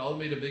opinion that they'd all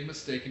made a big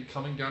mistake in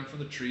coming down from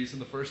the trees in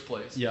the first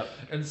place. Yep.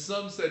 And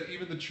some said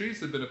even the trees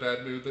had been a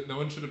bad mood, that no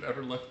one should have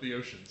ever left the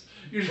oceans.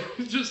 You know,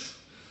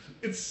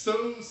 it's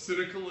so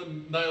cynical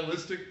and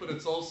nihilistic, but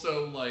it's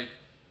also, like,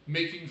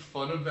 making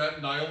fun of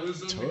that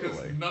nihilism. Totally.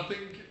 Because nothing,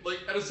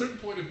 like, at a certain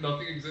point, if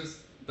nothing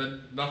exists,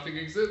 then nothing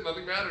exists,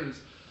 nothing matters.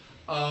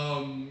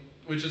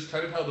 Which is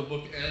kind of how the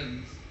book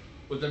ends,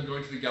 with them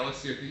going to the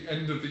galaxy at the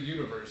end of the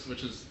universe,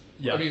 which is,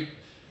 Yeah. I mean,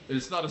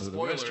 it's not a With the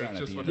spoiler, restaurant it's at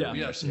just the what end of the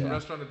yes, universe, the yeah.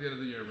 restaurant at the end of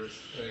the universe.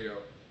 There you go.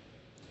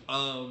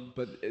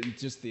 But it's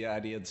just the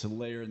idea to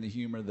layer in the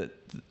humor that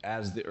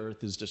as the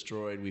Earth is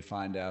destroyed, we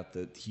find out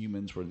that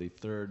humans were the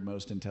third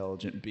most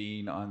intelligent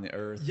being on the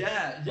Earth.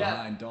 Yeah.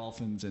 Behind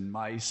dolphins and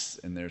mice,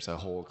 and there's a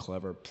whole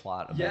clever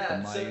plot about the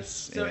Yeah, mice.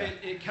 so Yeah.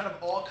 it kind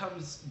of all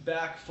comes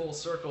back full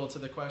circle to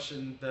the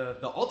question,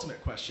 the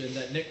ultimate question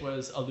that Nick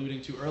was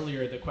alluding to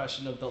earlier, the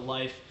question of the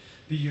life,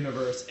 the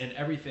universe, and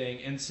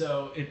everything. And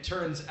so it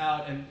turns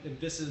out, and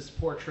this is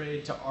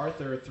portrayed to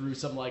Arthur through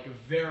some like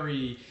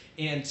very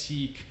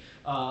antique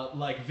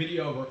like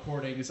video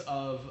recordings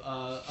of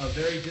a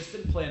very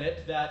distant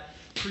planet that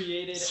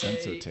created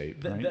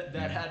Sensotape, right? that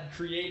Yeah. had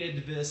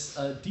created this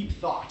deep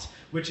thought,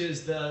 which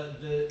is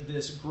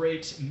this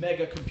great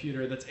mega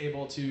computer that's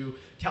able to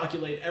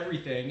calculate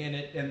everything.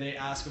 And they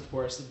ask, of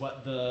course,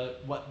 what the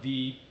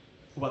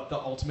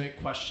ultimate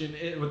question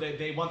is.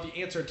 They want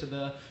the answer to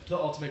the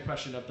ultimate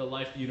question of the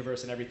life, the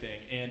universe, and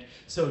everything. And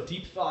so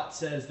Deep Thought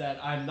says that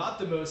I'm not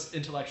the most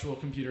intellectual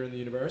computer in the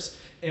universe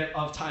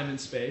of time and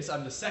space.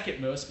 I'm the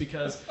second most,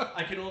 because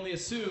I can only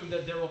assume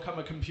that there will come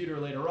a computer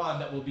later on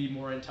that will be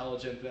more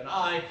intelligent than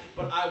I,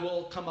 but I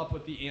will come up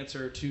with the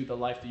answer to the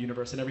life, the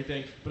universe, and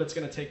everything. But it's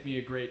going to take me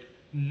a great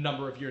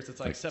number of years. It's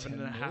like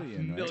 7.5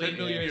 million, right? 10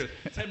 million years.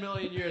 10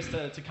 million years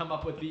to come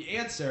up with the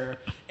answer.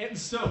 And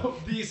so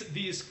these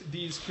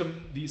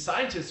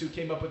scientists who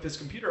came up with this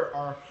computer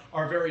are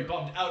very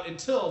bummed out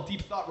until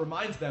Deep Thought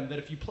reminds them that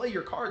if you play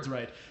your cards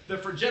right,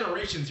 that for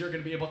generations you're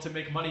going to be able to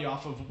make money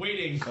off of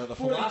waiting The for the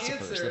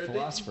philosophers, answer. the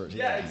philosophers,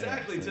 Yeah, yeah,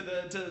 exactly. yeah.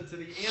 To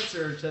the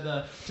answer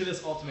to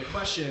this ultimate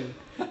question.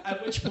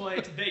 At which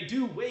point they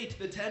do wait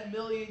the 10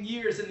 million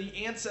years, and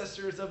the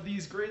ancestors of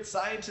these great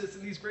scientists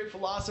and these great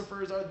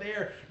philosophers are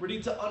there,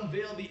 ready to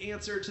unveil the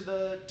answer to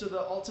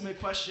the ultimate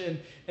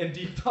question. And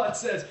Deep Thought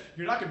says,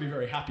 "You're not going to be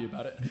very happy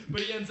about it."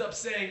 But he ends up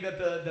saying that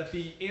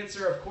the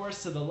answer, of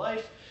course, to the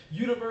life,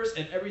 universe,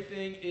 and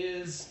everything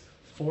is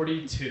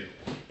 42,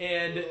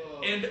 and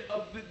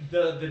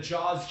the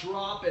jaws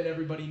drop, and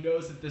everybody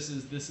knows that this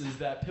is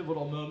that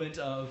pivotal moment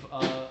of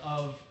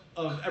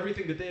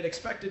everything that they had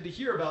expected to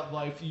hear about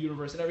life, the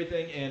universe, and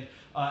everything,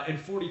 and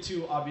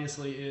 42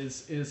 obviously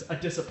is a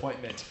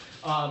disappointment,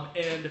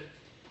 and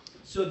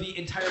so the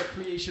entire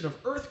creation of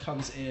Earth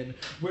comes in,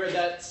 where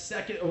that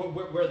second,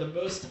 where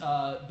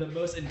the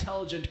most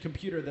intelligent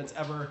computer that's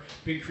ever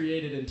been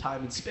created in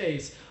time and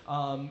space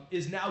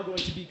is now going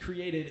to be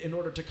created in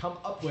order to come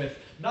up with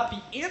not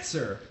the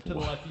answer to the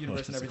life, the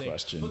universe, and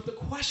everything, but the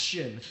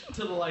question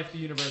to the life, the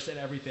universe, and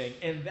everything,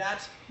 and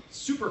that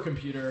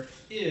supercomputer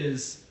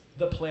is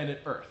the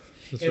planet Earth.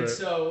 That's and right.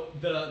 so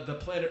the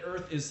planet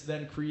Earth is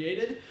then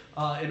created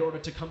in order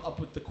to come up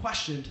with the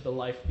question to the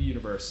life, the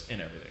universe,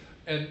 and everything.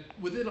 And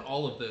within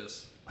all of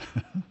this,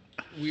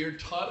 we are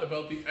taught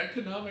about the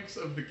economics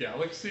of the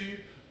galaxy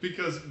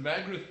because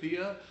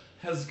Magrathea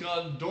has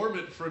gone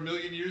dormant for 1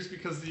 million years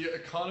because the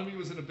economy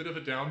was in a bit of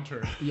a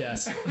downturn.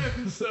 Yes.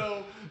 And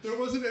so there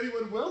wasn't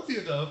anyone wealthy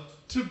enough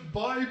to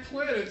buy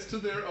planets to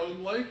their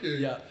own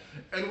liking. Yeah.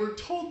 And we're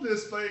told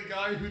this by a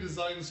guy who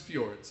designs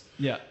fjords.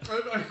 Yeah.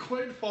 I'm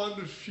quite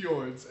fond of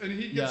fjords, and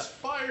he gets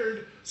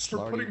fired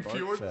for putting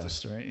fjords.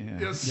 Barkfest, right? Yeah.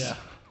 Yes. Yeah.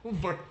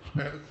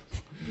 Barkfest.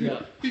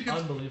 Yeah. He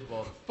gets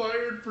Unbelievable.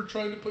 fired for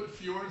trying to put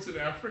fjords in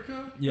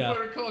Africa, Yeah. if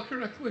I recall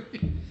correctly.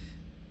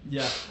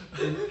 Yeah,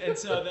 and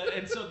so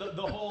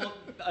the whole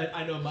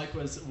I know Mike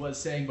was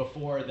saying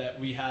before that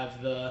we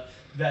have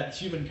that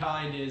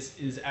humankind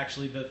is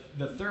actually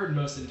the third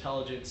most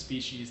intelligent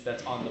species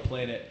that's on the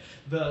planet.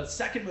 The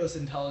second most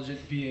intelligent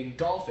being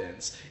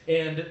dolphins,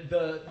 and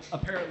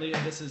apparently,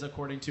 and this is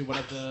according to one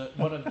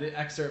of the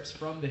excerpts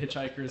from the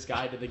Hitchhiker's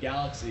Guide to the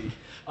Galaxy,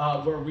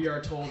 where we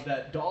are told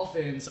that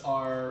dolphins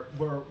were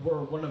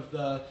one of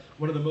the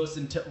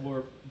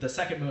were the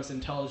second most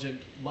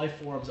intelligent life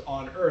forms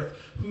on Earth,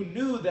 who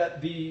knew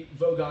that the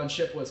Vogon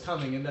ship was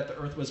coming and that the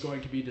Earth was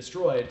going to be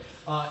destroyed,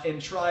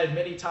 and tried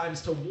many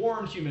times to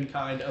warn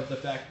humankind of the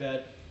fact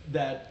that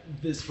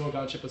this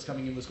Vogon ship was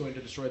coming and was going to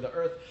destroy the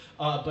Earth,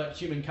 but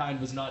humankind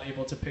was not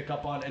able to pick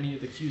up on any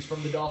of the cues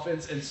from the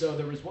dolphins, and so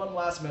there was one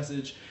last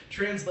message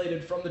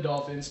translated from the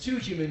dolphins to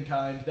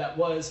humankind that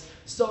was,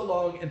 "So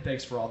long and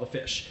thanks for all the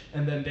fish,"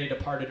 and then they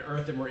departed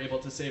Earth and were able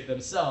to save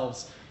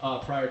themselves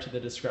prior to the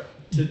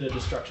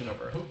destruction of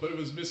Earth. But it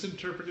was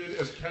misinterpreted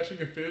as catching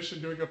a fish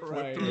and doing a flip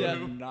Right. through. Yeah.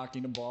 And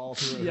knocking a ball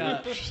through.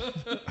 Yeah,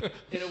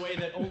 in a way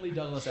that only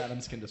Douglas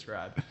Adams can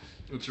describe.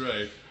 That's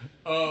right.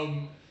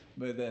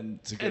 But then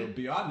to go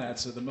beyond that,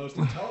 so the most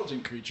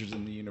intelligent creatures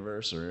in the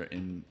universe are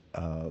in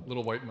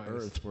Little white mice.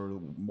 Earth were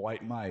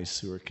white mice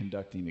who are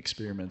conducting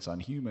experiments on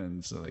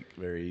humans, like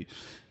very,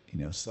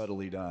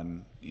 subtly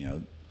done,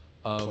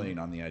 playing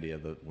on the idea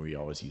that we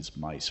always use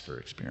mice for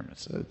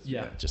experiments. So it's,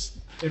 Yeah. just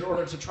In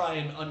order to try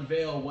and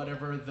unveil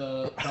whatever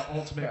the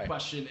ultimate Right.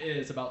 question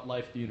is about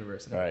life, the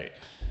universe, and right.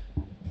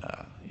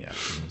 Yeah,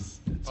 it's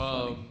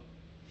funny.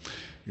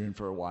 You're in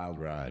for a wild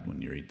ride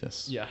when you read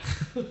this. Yeah.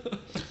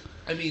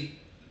 I mean,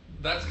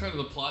 that's kind of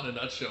the plot in a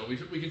nutshell.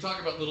 We can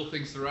talk about little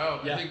things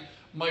throughout. Yeah. I think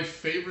my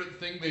favorite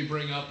thing they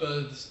bring up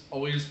is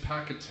always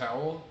pack a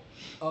towel.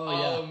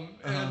 Oh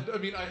yeah. And I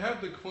mean, I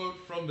have the quote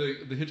from the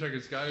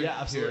Hitchhiker's Guide.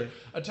 Yeah, absolutely. Here.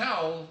 A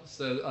towel,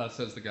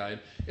 says the guide,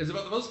 is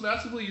about the most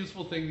massively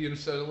useful thing the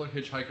interstellar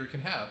hitchhiker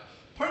can have.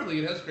 Partly,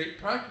 it has great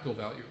practical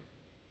value.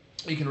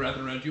 You can wrap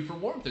it around you for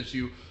warmth as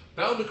you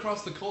bound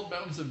across the cold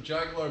mountains of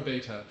Jaguar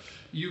Beta.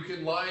 You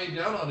can lie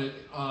down on it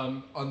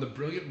on the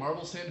brilliant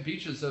marble sand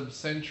beaches of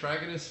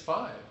Santragonus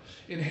 5.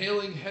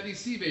 Inhaling heady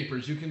sea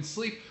vapors, you can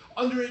sleep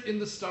under it in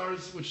the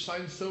stars, which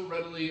shine so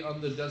readily on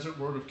the desert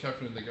world of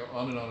Kefren. They go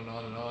on and on and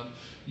on and on.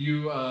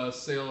 You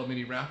sail a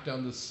mini raft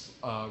down this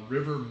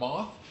river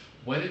Moth,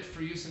 wet it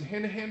for use in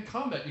hand-to-hand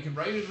combat. You can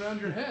ride it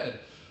around your head.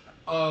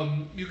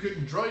 You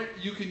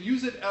can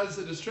use it as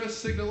a distress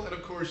signal, and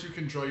of course, you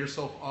can draw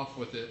yourself off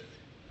with it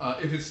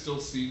if it still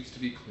seems to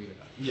be clean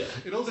enough. Yeah.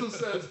 It also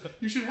says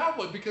you should have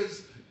one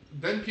because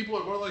then people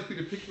are more likely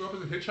to pick you up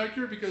as a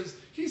hitchhiker because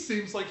he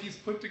seems like he's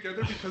put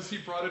together because he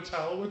brought a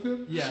towel with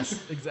him.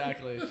 Yes,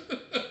 exactly.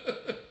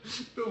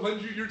 They'll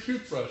lend you your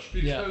toothbrush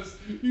because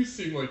you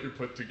seem like you're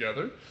put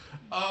together.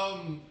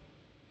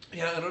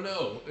 Yeah, I don't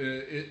know.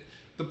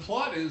 The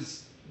plot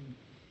is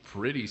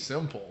pretty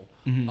simple,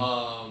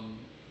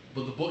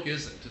 but the book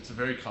isn't. It's a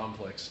very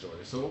complex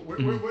story. So where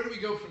do we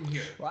go from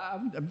here? Well,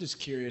 I'm just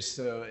curious.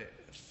 So,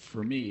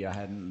 for me, I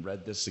hadn't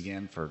read this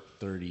again for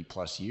 30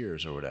 plus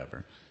years or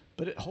whatever,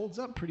 but it holds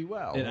up pretty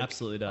well. It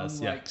absolutely does.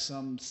 Unlike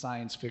some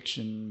science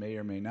fiction may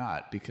or may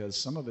not, because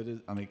some of it is.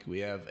 I mean, we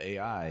have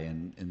AI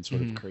and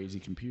sort of crazy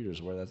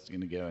computers where that's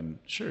going to go, and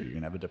sure, you're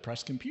going to have a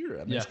depressed computer.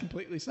 That makes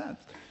completely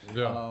sense.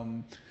 Yeah.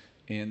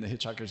 And the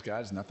Hitchhiker's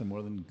Guide is nothing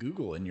more than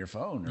Google in your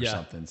phone or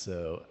something.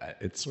 So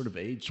it's sort of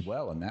aged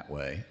well in that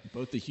way,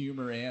 both the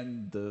humor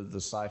and the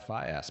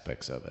sci-fi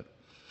aspects of it.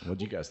 What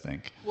do you guys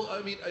think? Well,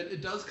 I mean,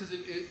 it does because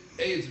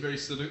it's very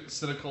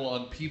cynical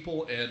on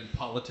people and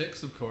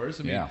politics, of course.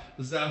 I mean,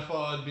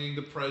 Zaphod being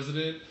the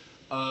president,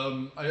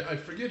 I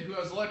forget who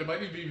has the line. It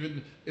might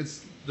even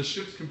it's the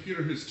ship's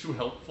computer who's too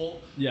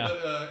helpful. Yeah.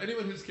 But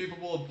anyone who's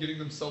capable of getting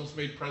themselves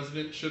made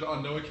president should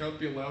on no account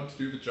be allowed to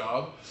do the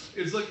job.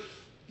 It's like,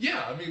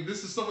 yeah, I mean,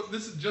 this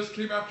just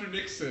came after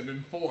Nixon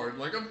and Ford.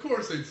 Like, of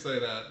course they'd say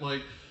that.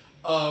 Like,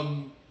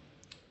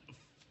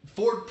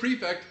 Ford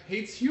Prefect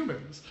hates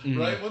humans,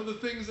 right? One of the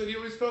things that he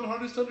always found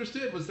hardest to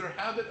understand was their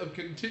habit of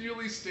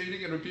continually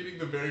stating and repeating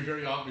the very,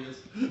 very obvious.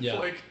 Yeah.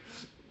 Like,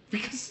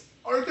 because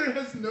Arthur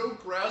has no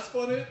grasp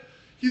on it.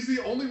 He's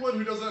the only one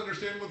who doesn't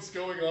understand what's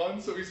going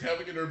on, so he's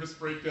having a nervous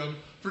breakdown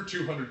for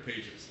 200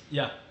 pages.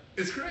 Yeah.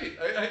 It's great.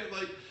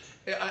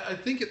 I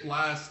think it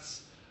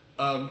lasts,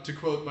 to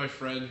quote my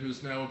friend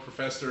who's now a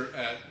professor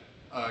at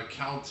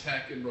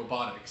Caltech in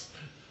robotics,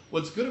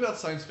 what's good about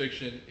science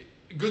fiction,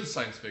 good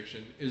science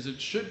fiction, is it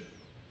should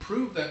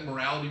prove that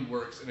morality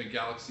works in a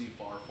galaxy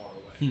far, far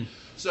away.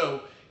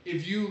 So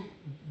if you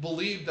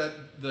believe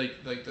that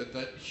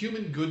that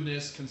human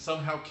goodness can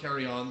somehow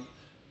carry on,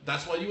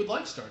 that's why you would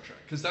like Star Trek,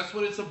 because that's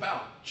what it's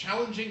about,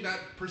 challenging that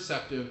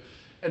perceptive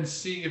and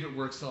seeing if it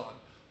works on.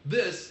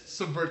 This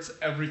subverts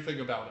everything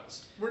about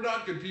us. We're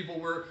not good people.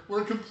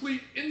 We're a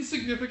complete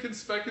insignificant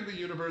speck in the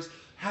universe.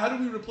 How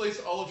do we replace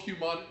all of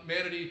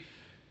humanity?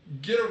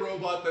 Get a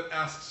robot that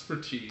asks for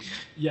tea.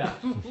 Yeah,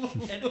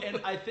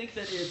 and I think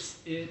that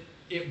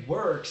it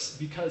works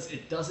because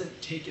it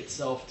doesn't take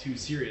itself too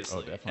seriously.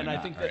 Oh, definitely and I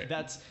not, think right.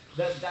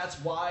 that's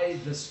why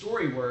the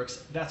story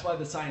works. That's why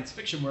the science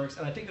fiction works,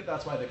 and I think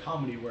that's why the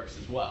comedy works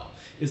as well.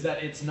 Is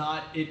that it's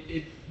not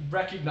it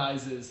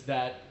recognizes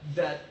that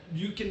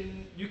you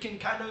can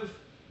kind of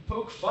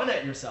poke fun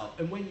at yourself,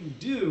 and when you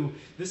do,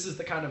 this is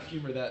the kind of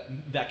humor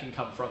that can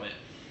come from it.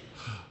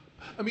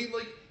 I mean,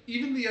 like,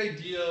 even the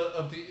idea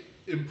of the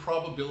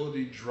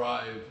improbability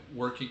drive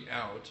working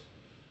out,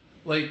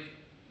 like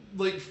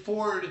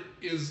Ford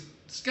is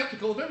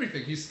skeptical of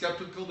everything. He's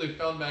skeptical they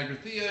found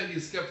Magrathea.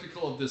 He's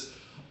skeptical of this,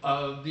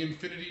 the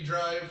infinity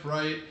drive,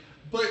 right?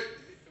 But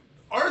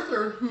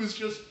Arthur, who's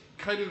just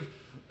kind of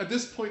at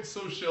this point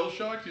so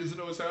shell-shocked, he doesn't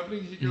know what's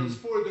happening, he goes,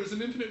 Ford, there's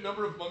an infinite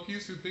number of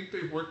monkeys who think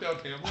they've worked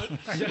out Hamlet.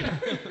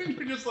 And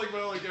you're just like,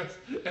 well, I guess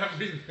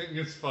everything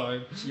is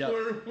fine. Yep.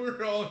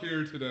 We're all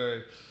here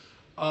today.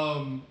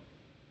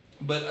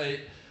 But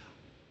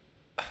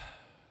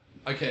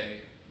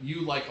okay,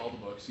 you like all the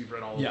books. You've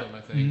read all of them,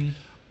 I think.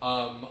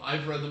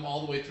 I've read them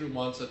all the way through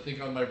once. I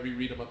think I might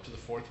reread them up to the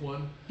fourth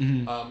one.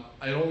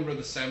 I only read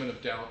The Salmon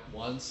of Doubt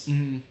once.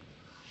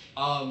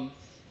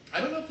 I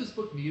don't know if this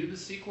book needed a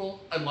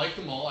sequel. I like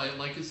them all. I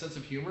like his sense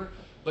of humor.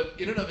 But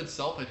in and of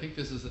itself, I think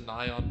this is a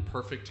nigh on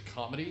perfect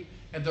comedy.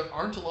 And there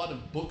aren't a lot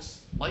of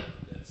books like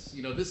this.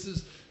 You know, this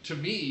is, to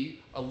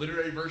me, a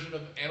literary version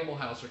of Animal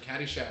House or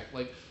Caddyshack.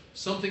 Like,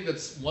 something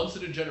that's once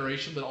in a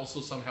generation, but also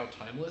somehow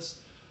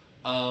timeless.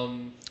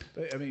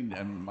 But, I mean,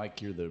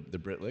 Mike, you're the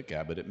Brit Lit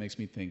guy, but it makes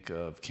me think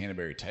of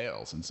Canterbury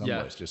Tales in some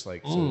ways. Just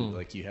like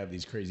like you have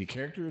these crazy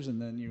characters,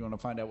 and then you're going to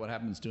find out what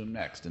happens to them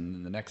next, and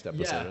in the next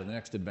episode or the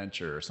next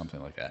adventure or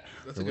something like that.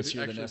 Or let's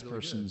hear the next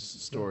person's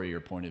story or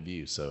point of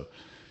view. So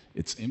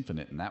it's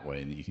infinite in that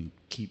way, and you can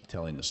keep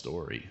telling the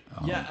story.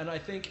 And I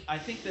think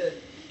that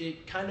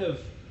it kind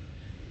of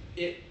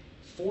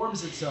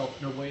forms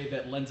itself in a way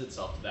that lends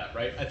itself to that,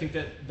 right? I think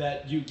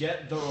that you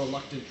get the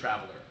reluctant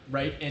traveler,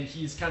 right? And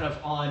he's kind of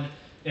on,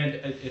 and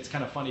it's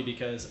kind of funny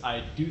because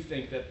I do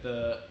think that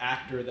the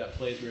actor that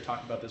plays, we were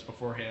talking about this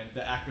beforehand,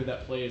 the actor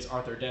that plays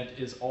Arthur Dent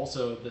is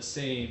also the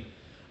same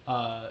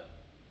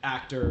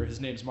actor. His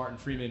name's Martin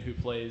Freeman, who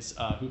plays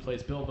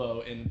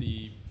Bilbo in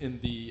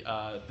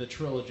the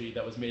trilogy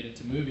that was made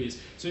into movies.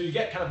 So you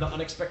get kind of the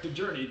unexpected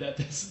journey that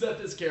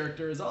this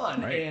character is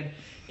on, right.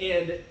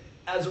 and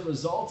as a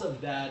result of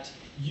that,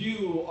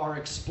 you are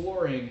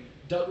exploring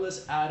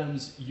Douglas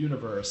Adams'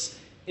 universe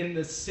in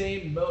the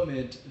same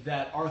moment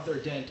that Arthur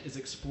Dent is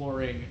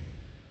exploring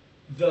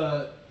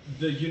the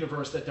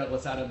universe that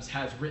Douglas Adams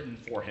has written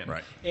for him.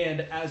 Right.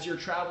 And as you're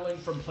traveling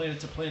from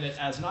planet to planet,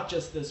 as not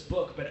just this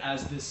book, but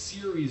as this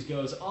series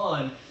goes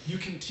on, you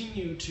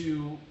continue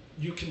to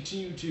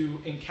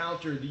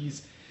encounter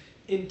these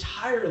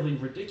entirely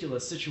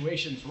ridiculous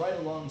situations right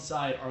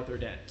alongside Arthur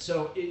Dent.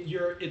 So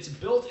it's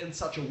built in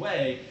such a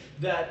way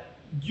that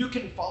you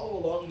can follow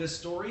along this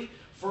story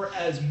for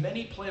as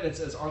many planets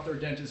as Arthur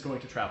Dent is going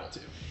to travel to.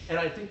 And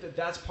I think that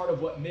that's part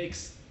of what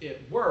makes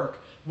it work.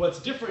 What's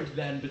different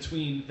then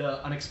between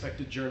the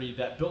unexpected journey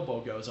that Bilbo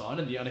goes on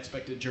and the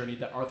unexpected journey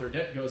that Arthur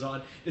Dent goes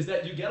on is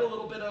that you get a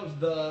little bit of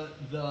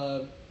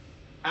the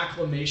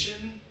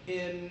acclamation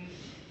in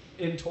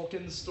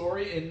Tolkien's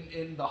story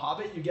in The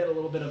Hobbit. You get a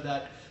little bit of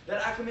that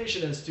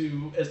acclamation as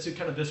to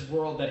kind of this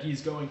world that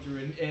he's going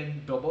through,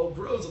 and Bilbo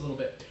grows a little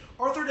bit.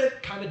 Arthur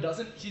Dent kind of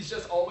doesn't. He's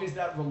just always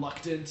that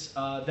reluctant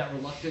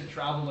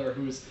traveler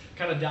who's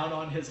kind of down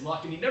on his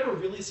luck, and he never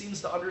really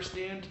seems to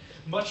understand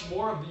much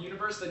more of the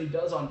universe than he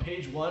does on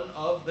page 1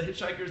 of The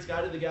Hitchhiker's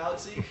Guide to the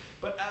Galaxy.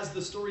 But as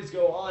the stories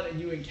go on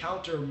and you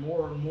encounter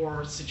more and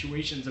more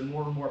situations and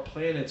more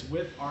planets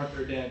with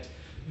Arthur Dent,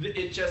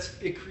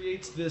 it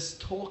creates this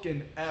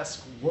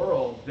Tolkien-esque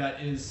world that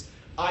is,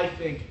 I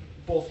think,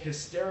 both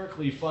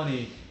hysterically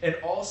funny and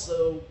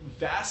also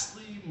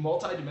vastly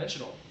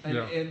multidimensional.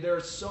 And there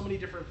are so many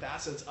different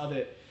facets of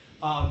it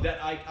that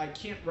I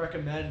can't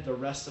recommend the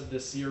rest of the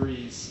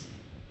series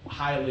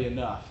highly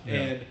enough. Yeah.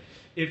 And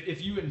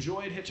if you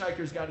enjoyed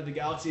Hitchhiker's Guide to the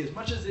Galaxy as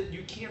much as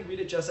you can read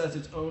it just as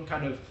its own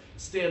kind of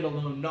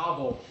standalone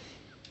novel,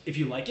 if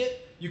you like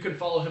it, you can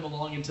follow him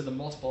along into the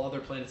multiple other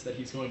planets that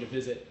he's going to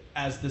visit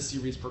as the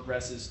series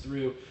progresses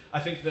through. I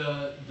think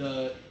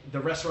the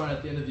restaurant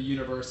at the end of the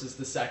universe is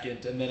the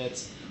second, and then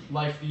it's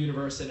Life, the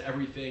Universe, and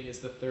Everything is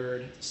the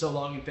third. So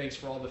Long and Thanks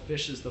for All the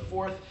Fish is the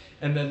fourth,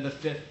 and then the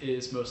fifth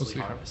is Mostly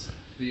Harmless.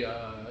 The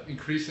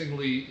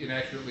increasingly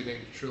inaccurately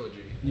named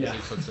trilogy, Yeah. as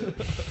he puts it.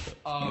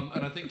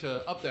 And I think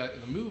to up that,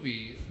 in the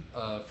movie,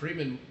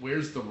 Freeman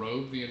wears the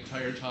robe the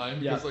entire time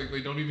because like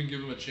they don't even give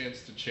him a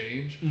chance to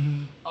change.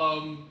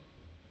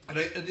 And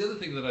the other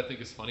thing that I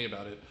think is funny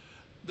about it,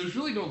 there's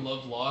really no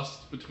love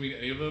lost between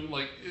any of them.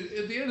 Like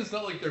at the end, it's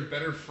not like they're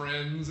better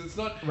friends. It's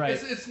not. Right.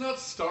 It's not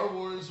Star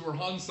Wars where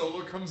Han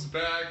Solo comes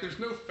back. There's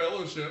no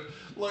fellowship.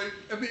 Like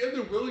at the end,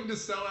 they're willing to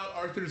sell out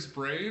Arthur's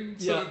brain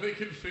so that they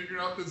can figure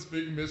out this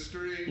big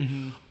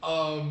mystery.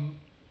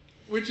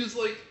 Which is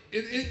like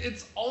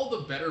it's all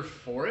the better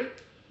for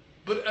it,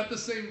 but at the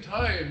same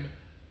time,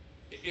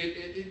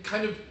 it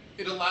kind of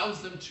it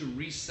allows them to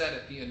reset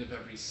at the end of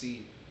every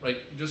scene,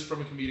 right? Just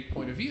from a comedic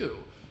point of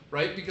view,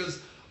 right?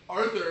 Because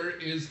Arthur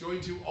is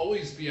going to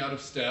always be out of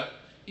step.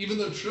 Even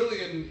though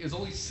Trillian is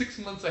only 6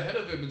 months ahead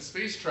of him in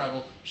space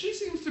travel, she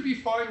seems to be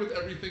fine with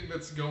everything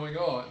that's going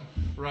on,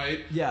 right?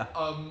 Yeah.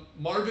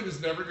 Marvin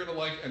is never going to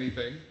like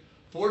anything.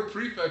 Ford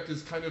Prefect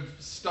is kind of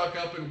stuck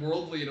up and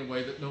worldly in a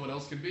way that no one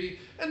else can be.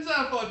 And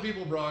Zaphod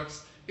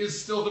Beeblebrox is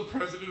still the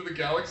president of the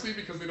galaxy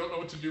because they don't know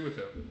what to do with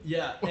him.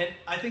 Yeah, and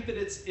I think that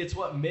it's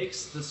what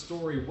makes the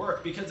story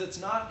work, because it's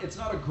not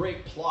a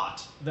great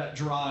plot that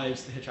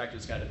drives the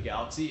Hitchhiker's Guide to the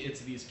Galaxy.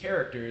 It's these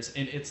characters,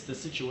 and it's the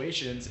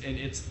situations, and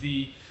it's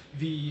the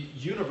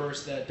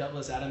universe that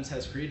Douglas Adams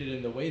has created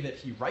in the way that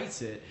he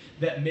writes it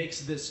that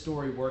makes this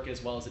story work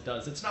as well as it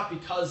does. It's not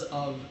because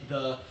of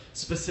the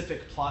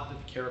specific plot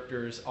that the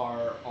characters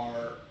are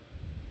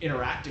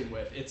interacting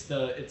with.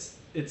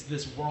 It's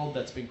this world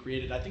that's been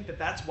created. I think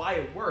that's why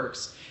it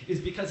works, is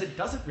because it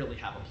doesn't really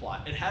have a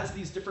plot. It has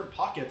these different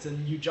pockets,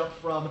 and you jump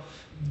from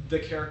the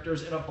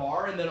characters in a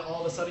bar, and then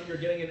all of a sudden you're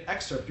getting an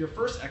excerpt, your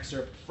first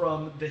excerpt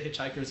from The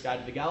Hitchhiker's Guide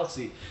to the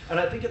Galaxy. And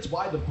I think it's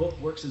why the book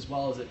works as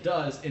well as it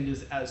does and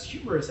is as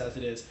humorous as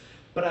it is.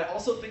 But I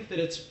also think that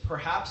it's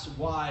perhaps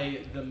why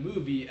the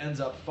movie ends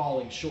up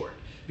falling short.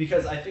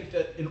 Because I think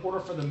that in order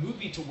for the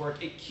movie to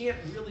work, it can't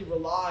really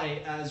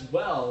rely as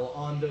well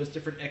on those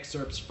different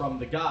excerpts from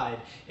the guide.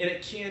 And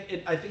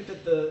I think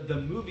that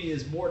the movie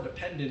is more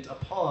dependent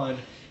upon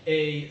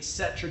a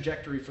set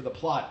trajectory for the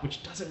plot,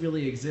 which doesn't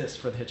really exist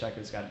for The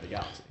Hitchhiker's Guide to the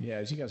Galaxy. Yeah,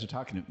 as you guys are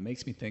talking, it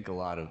makes me think a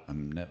lot of,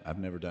 I've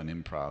never done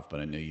improv, but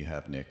I know you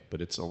have, Nick,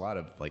 but it's a lot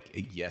of like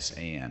a yes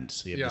and.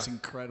 So you have this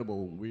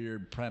incredible,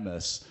 weird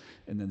premise,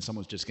 and then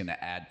someone's just going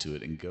to add to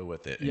it and go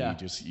with it.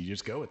 And you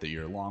just go with it.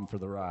 You're along for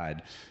the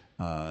ride.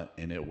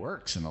 And it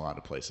works in a lot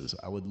of places.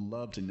 I would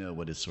love to know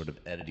what his sort of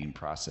editing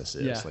process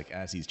is. Yeah. Like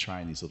as he's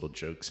trying these little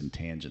jokes and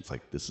tangents,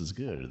 like this is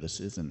good or this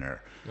isn't,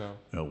 or you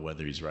know,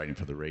 whether he's writing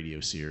for the radio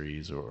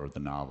series or the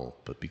novel.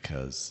 But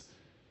because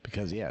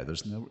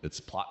there's it's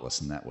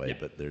plotless in that way.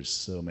 But there's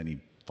so many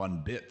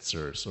fun bits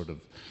or sort of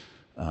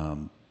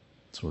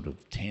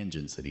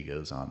tangents that he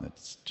goes on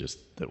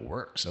that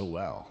work so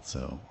well.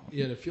 So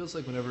yeah, and it feels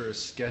like whenever a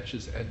sketch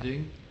is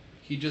ending,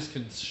 he just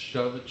can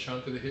shove a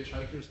chunk of the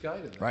Hitchhiker's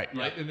Guide in there. Right.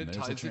 And it There's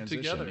ties a it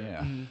together.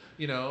 yeah.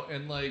 You know,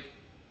 and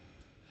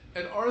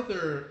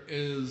Arthur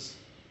is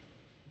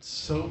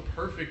so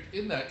perfect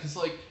in that, because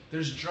like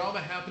there's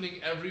drama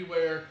happening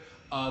everywhere.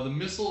 The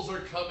missiles are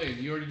coming.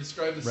 You already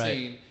described the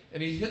scene.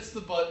 And he hits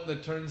the button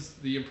that turns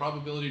the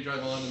improbability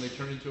drive on, and they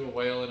turn into a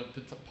whale and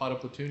a pot of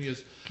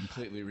petunias.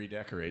 Completely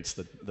redecorates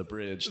the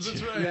bridge.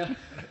 That's right.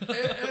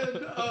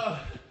 Yeah.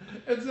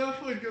 And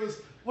Zaphod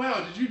goes,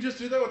 "Wow, did you just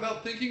do that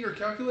without thinking or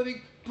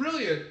calculating?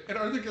 Brilliant!" And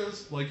Arthur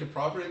goes, like a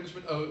proper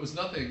Englishman, "Oh, it was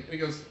nothing." And he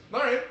goes, "All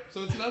right,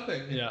 so it's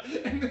nothing." Yeah.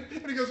 And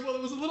he goes, "Well,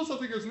 it was a little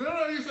something." He goes,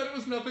 "No, you said it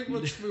was nothing.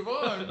 Let's move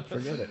on."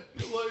 Forget it.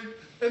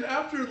 And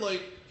after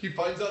he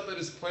finds out that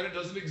his planet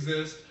doesn't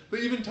exist, they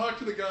even talk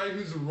to the guy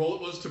whose role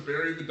it was to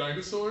bury the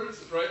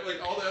dinosaurs, right?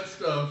 Like all that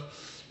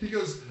stuff. He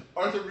goes,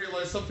 Arthur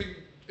realized something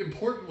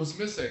important was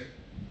missing.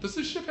 Does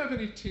this ship have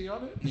any tea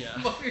on it? Yeah.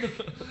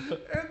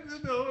 And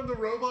the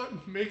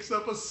robot makes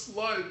up a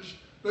sludge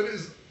that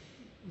is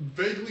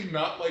vaguely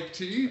not like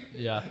tea.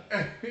 Yeah.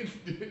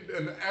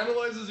 And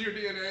analyzes your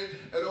DNA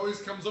and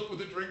always comes up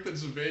with a drink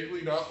that's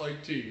vaguely not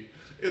like tea.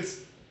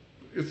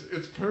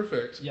 It's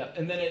perfect. Yeah,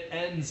 and then it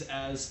ends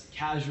as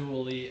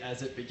casually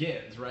as it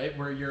begins, right?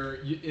 Where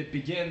it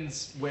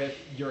begins with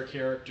your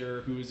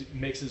character who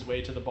makes his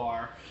way to the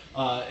bar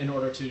in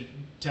order to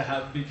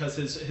have, because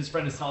his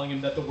friend is telling him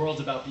that the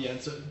world's about to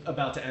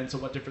end, so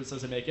what difference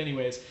does it make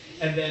anyways?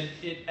 And then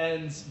it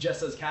ends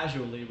just as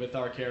casually with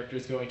our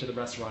characters going to the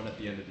restaurant at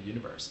the end of the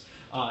universe.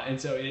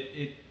 And so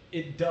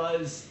it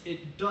does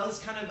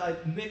kind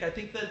of, Nick, I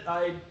think that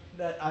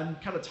I'm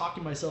kind of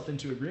talking myself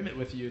into agreement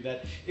with you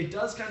that it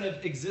does kind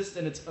of exist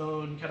in its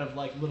own kind of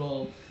like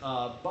little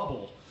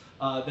bubble.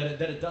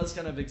 That it does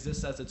kind of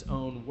exist as its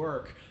own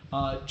work,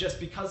 just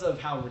because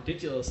of how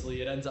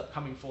ridiculously it ends up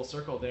coming full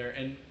circle there,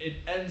 and it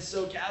ends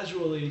so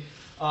casually,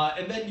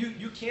 and then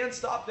you can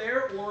stop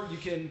there, or you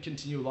can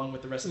continue along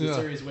with the rest of the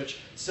series, which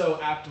so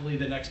aptly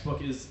the next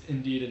book is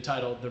indeed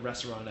entitled "The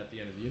Restaurant at the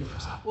End of the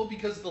Universe." Well,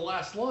 because the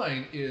last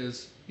line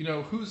is,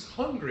 who's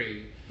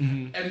hungry,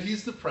 and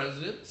he's the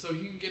president, so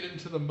he can get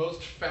into the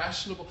most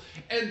fashionable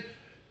and.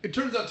 It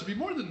turns out to be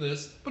more than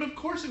this, but of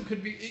course it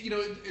could be,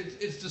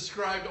 it's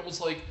described almost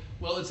like,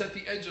 well, it's at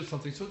the edge of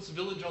something, so it's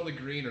Village on the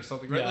Green or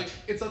something, right? Yeah. Like,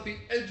 it's at the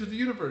edge of the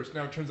universe.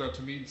 Now, it turns out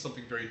to mean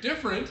something very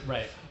different.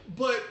 Right.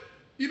 But,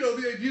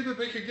 the idea that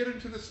they could get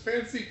into this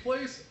fancy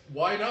place,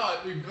 why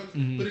not?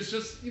 But it's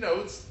just,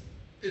 it's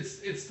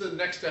the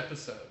next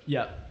episode.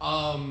 Yeah.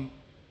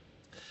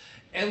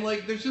 And,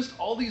 like, there's just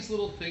all these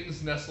little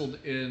things nestled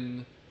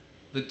in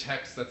the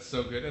text that's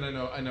so good, and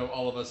I know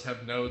all of us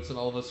have notes, and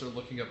all of us are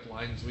looking up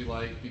lines we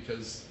like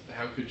because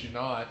how could you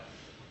not?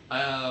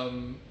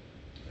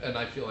 And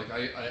I feel like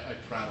I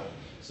prattle.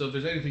 So if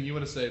there's anything you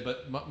want to say,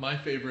 but my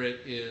favorite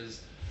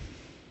is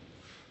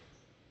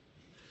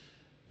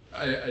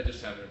I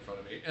just have it in front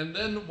of me. And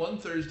then one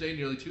Thursday,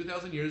 nearly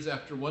 2,000 years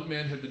after one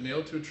man had been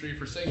nailed to a tree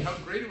for saying how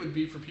great it would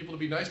be for people to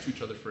be nice to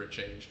each other for a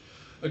change,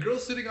 a girl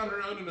sitting on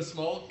her own in a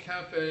small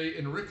cafe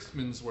in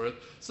Rickmansworth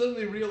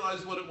suddenly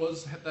realized what it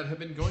was that had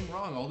been going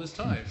wrong all this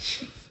time.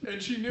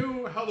 And she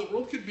knew how the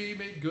world could be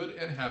made good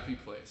and happy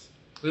place.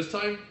 This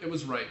time it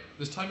was right.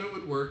 This time it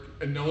would work,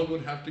 and no one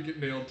would have to get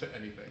nailed to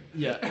anything.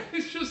 Yeah.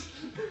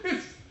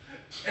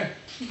 And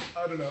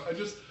I don't know.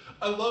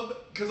 I love,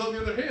 because on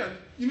the other hand,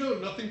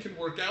 nothing can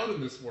work out in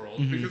this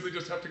world because they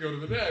just have to go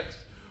to the next.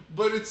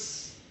 But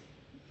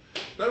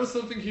that was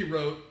something he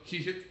wrote. He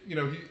hit,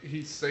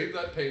 he saved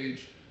that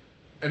page.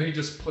 And he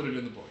just put it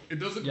in the book. It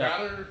doesn't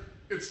matter.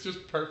 It's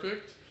just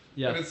perfect.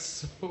 Yeah. And it's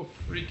so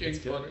freaking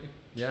funny.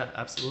 Yeah,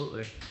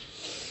 absolutely.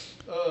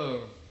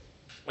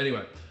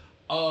 Anyway.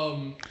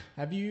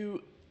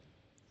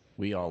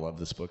 We all love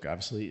this book,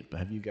 obviously, but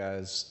have you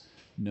guys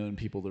known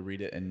people to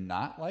read it and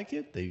not like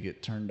it? They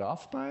get turned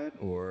off by it?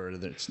 Or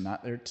that it's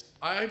not their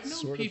I've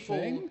known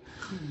people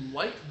who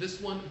liked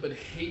this one but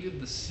hated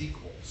the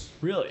sequels.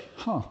 Really?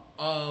 Huh.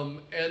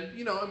 And,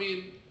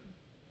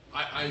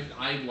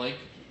 I like...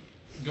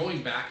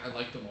 Going back, I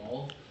like them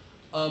all.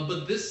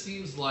 But this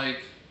seems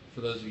like,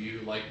 for those of you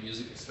who like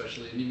music,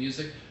 especially indie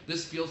music,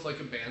 this feels like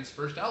a band's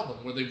first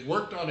album, where they've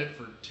worked on it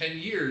for 10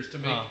 years to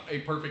make a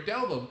perfect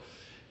album.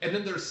 And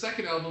then their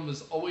second album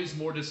is always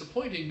more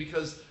disappointing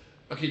because,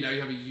 okay, now you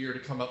have a year to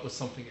come up with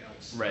something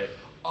else. Right.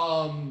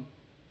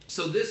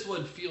 So this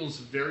one feels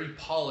very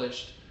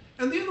polished.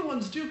 And the other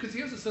ones do, because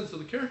he has a sense of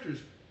the characters.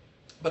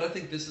 But I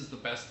think this is the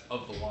best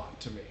of the lot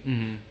to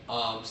me.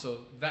 So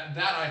that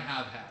I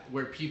have had,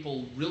 where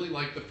people really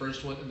like the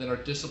first one and then are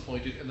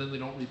disappointed and then they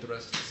don't read the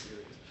rest of the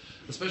series.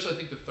 Especially I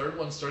think the third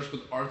one starts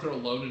with Arthur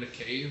alone in a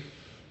cave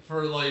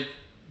for like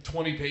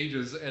 20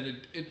 pages, and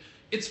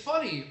it's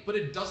funny, but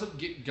it doesn't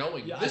get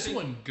going. Yeah, this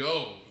one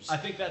goes. I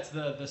think that's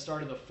the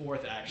start of the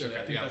fourth, actually.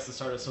 Okay, I think that's the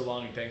start of So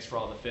Long and Thanks for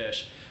All the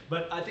Fish.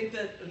 But I think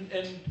that,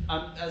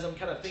 and as I'm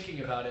kind of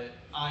thinking about it,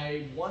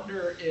 I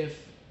wonder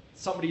if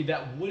somebody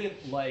that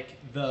wouldn't like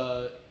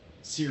the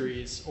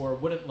series or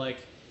wouldn't like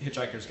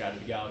Hitchhiker's Guide to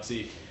the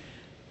Galaxy,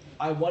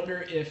 I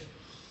wonder if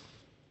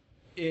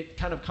it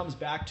kind of comes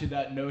back to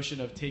that notion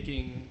of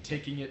taking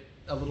it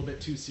a little bit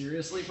too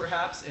seriously,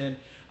 perhaps. And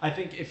I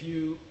think if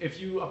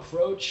you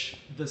approach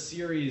the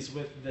series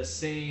with the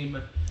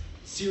same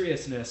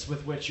seriousness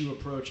with which you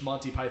approach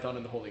Monty Python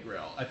and the Holy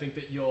Grail, I think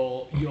that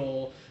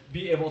you'll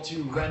be able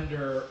to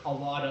render a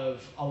lot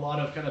of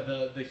kind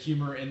of the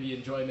humor and the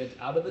enjoyment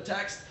out of the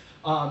text.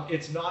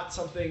 It's not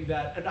something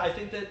that, and I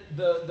think that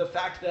the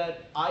fact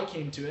that I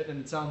came to it, and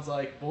it sounds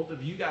like both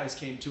of you guys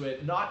came to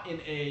it, not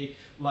in a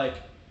like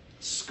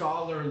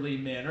scholarly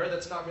manner.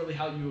 That's not really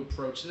how you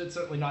approached it. It's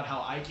certainly not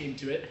how I came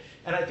to it.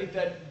 And I think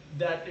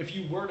that if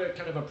you were to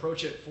kind of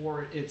approach it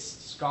for its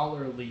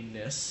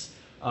scholarliness,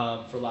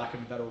 for lack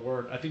of a better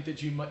word, I think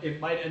that it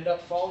might end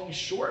up falling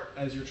short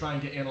as you're trying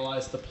to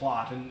analyze the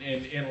plot and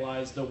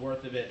analyze the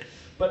worth of it.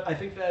 But I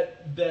think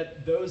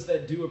that those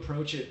that do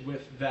approach it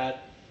with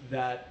that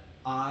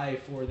eye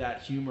for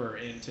that humor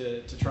and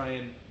to try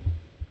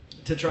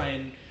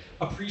and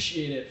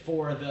appreciate it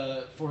for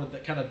the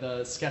kind of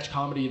the sketch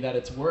comedy that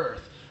it's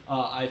worth,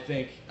 I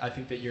think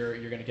that you're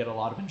going to get a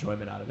lot of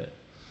enjoyment out of it.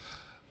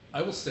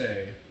 I will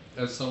say,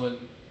 as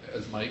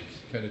Mike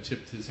kind of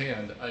tipped his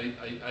hand,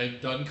 I've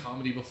done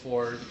comedy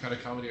before. The kind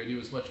of comedy I do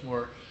is much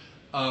more,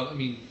 I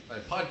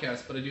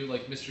podcast, but I do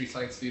like Mystery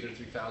Science Theater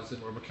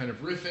 3000, where we're kind of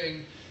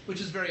riffing,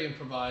 which is very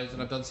improvised,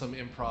 and I've done some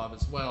improv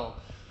as well.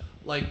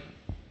 Like,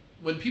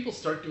 when people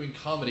start doing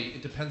comedy,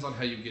 it depends on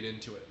how you get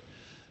into it.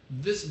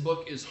 This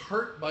book is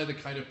hurt by the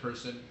kind of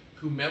person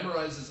who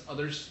memorizes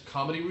others'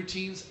 comedy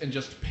routines and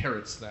just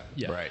parrots them.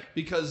 Yeah. Right.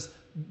 Because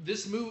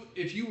this move,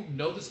 if you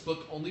know this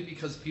book only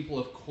because people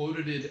have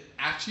quoted it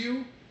at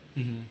you,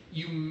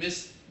 you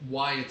miss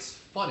why it's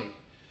funny.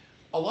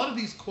 A lot of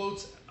these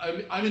quotes,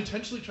 I'm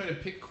intentionally trying to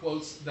pick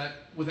quotes that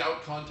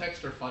without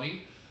context are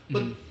funny,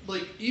 but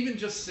like even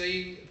just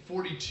saying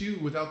 42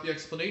 without the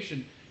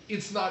explanation,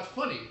 it's not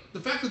funny.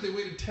 The fact that they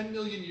waited 10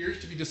 million years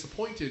to be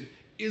disappointed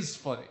is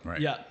funny.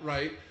 Right. Yeah.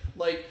 Right?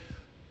 Like,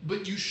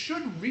 but you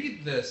should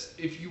read this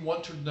if you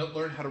want to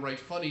learn how to write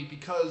funny,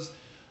 because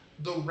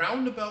the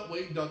roundabout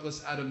way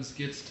Douglas Adams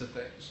gets to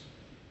things.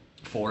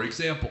 For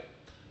example,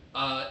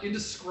 in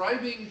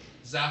describing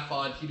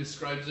Zaphod, he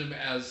describes him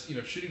as,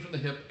 shooting from the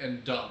hip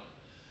and dumb.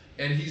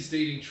 And he's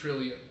dating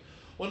Trillian.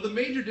 One of the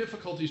major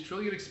difficulties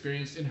Trillian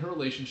experienced in her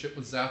relationship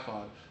with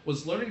Zaphod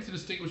was learning to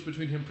distinguish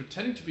between him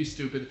pretending to be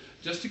stupid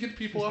just to get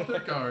people off their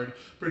guard,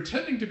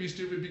 pretending to be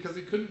stupid because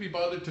he couldn't be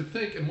bothered to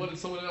think and wanted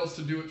someone else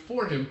to do it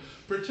for him,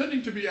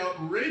 pretending to be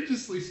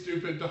outrageously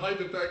stupid to hide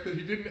the fact that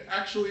he didn't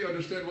actually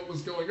understand what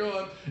was going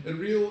on, and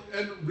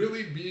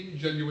really being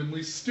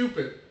genuinely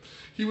stupid.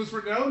 He was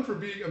renowned for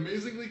being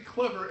amazingly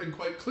clever, and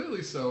quite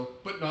clearly so,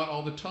 but not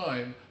all the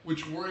time,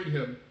 which worried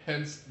him,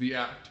 hence the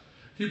act.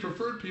 He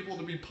preferred people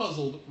to be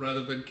puzzled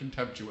rather than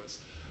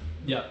contemptuous.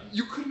 Yeah.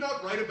 You could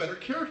not write a better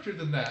character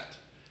than that.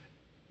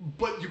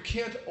 But you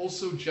can't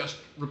also just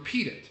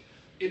repeat it.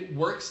 It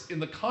works in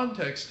the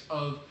context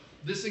of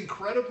this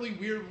incredibly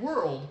weird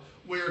world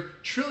where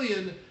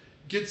Trillian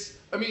gets,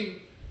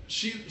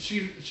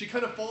 she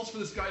kind of falls for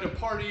this guy to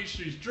party,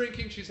 she's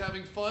drinking, she's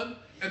having fun,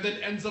 and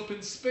then ends up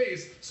in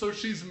space, so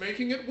she's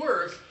making it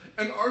work,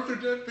 and Arthur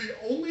Dent, the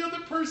only other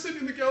person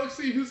in the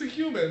galaxy who's a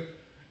human,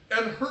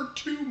 and her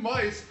 2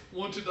 mice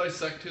want to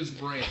dissect his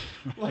brain.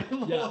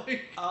 I'll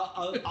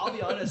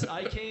be honest.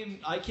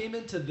 I came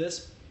into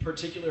this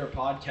particular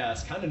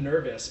podcast kind of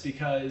nervous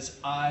because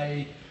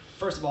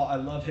first of all, I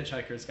love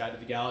Hitchhiker's Guide to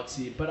the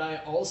Galaxy, but I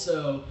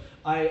also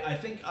I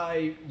think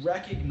I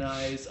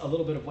recognize a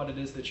little bit of what it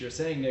is that you're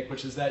saying, Nick,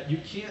 which is that you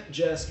can't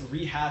just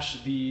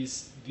rehash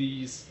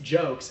these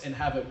jokes and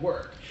have it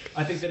work.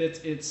 I think that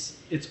it's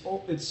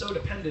so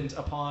dependent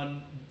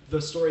upon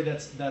the story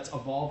that's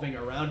evolving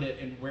around it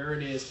and where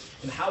it is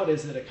and how it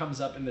is that it comes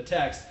up in the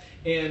text.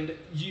 And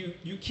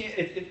you can't,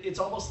 it's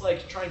almost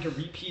like trying to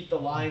repeat the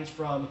lines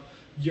from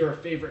your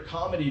favorite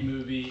comedy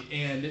movie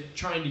and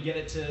trying to get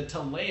it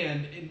to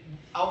land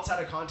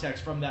outside of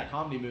context from that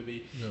comedy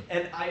movie. Yeah.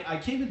 And I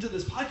came into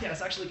this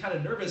podcast actually kind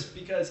of nervous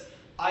because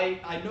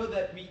I know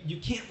that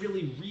you can't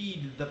really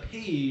read the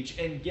page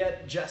and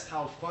get just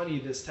how funny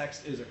this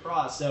text is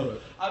across. So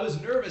right. I was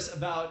nervous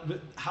about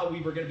how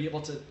we were going to be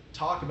able to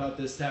talk about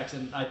this text,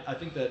 and I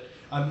think that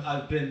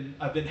I've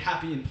been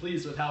happy and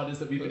pleased with how it is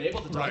that we've been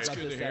able to talk about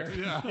this text.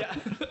 Yeah.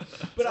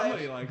 But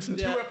somebody likes it.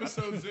 2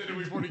 episodes in and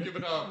we've already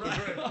given up.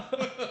 Right.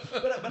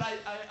 but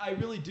I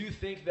really do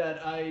think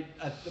that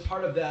the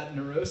part of that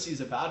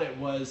neuroses about it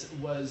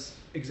was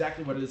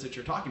exactly what it is that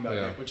you're talking about,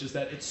 Rick, which is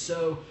that it's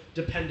so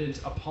dependent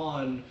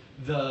upon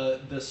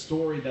the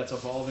story that's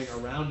evolving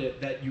around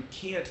it that you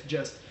can't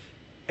just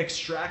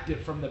extract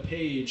it from the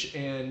page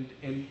and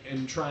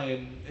try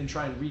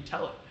and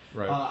retell it.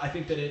 Right. I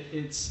think that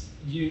it's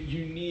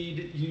you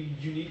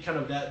need kind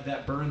of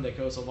that burn that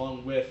goes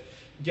along with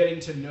getting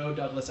to know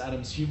Douglas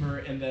Adams' humor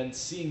and then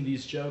seeing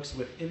these jokes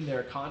within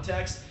their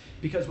context.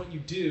 Because when you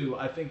do,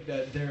 I think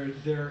that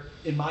there,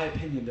 in my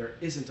opinion, there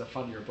isn't a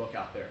funnier book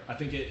out there. I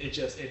think it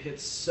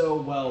hits so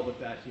well with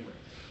that humor.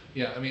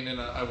 Yeah,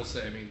 and I will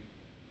say,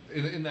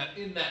 in that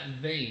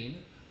vein,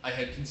 I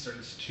had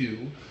concerns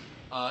too.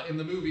 In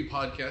the movie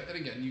podcast, and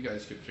again, you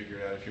guys could figure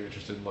it out if you're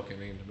interested in looking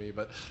into me,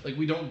 but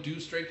we don't do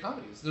straight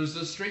comedies. There's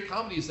the straight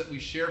comedies that we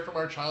share from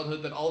our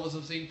childhood that all of us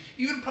have seen,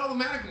 even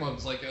problematic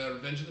ones like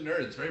Revenge of the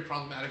Nerds. Very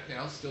problematic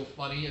now, still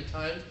funny at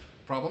times,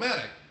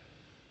 problematic.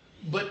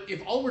 But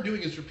if all we're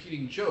doing is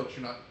repeating jokes,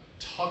 you're not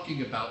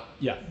talking about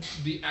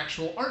the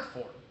actual art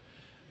form.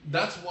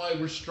 That's why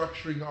we're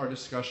structuring our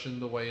discussion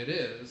the way it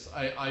is.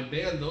 I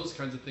ban those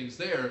kinds of things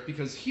there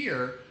because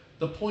here,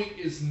 the point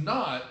is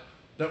not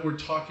that we're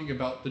talking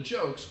about the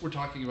jokes, we're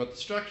talking about the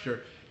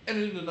structure. And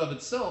in and of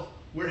itself,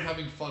 we're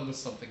having fun with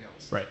something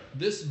else. Right.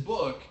 This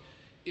book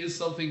is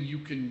something you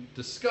can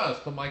discuss,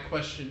 but my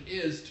question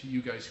is to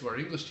you guys who are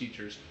English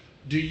teachers,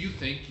 do you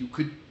think you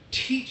could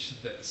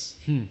teach this?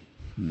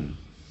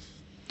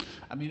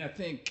 I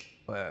think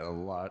a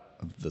lot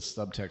of the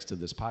subtext of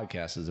this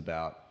podcast is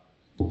about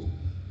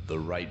the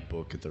right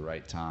book at the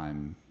right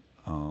time.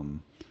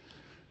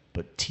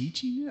 But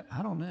teaching it,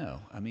 I don't know.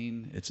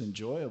 It's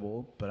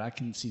enjoyable, but I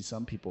can see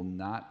some people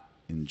not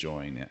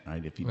enjoying it,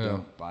 right? If you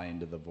don't buy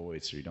into the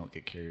voice or you don't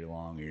get carried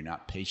along or you're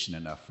not patient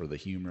enough for the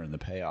humor and the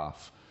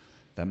payoff,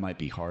 that might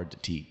be hard to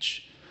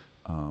teach.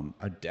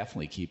 I'd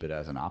definitely keep it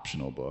as an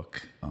optional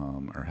book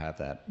or have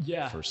that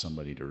for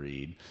somebody to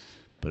read.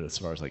 But as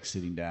far as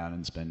sitting down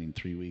and spending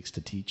 3 weeks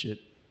to teach it,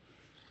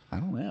 I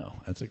don't know.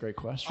 That's a great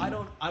question. I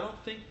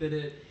don't think that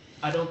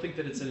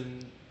it's a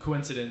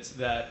coincidence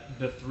that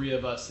the three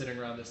of us sitting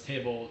around this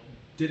table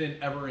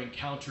didn't ever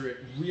encounter it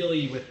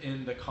really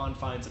within the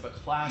confines of a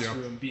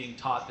classroom being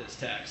taught this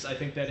text. I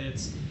think that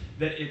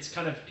it's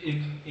kind of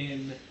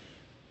in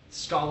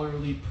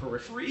scholarly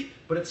periphery,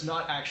 but it's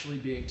not actually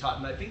being taught.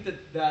 And I think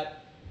that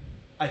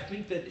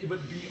it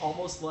would be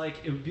almost like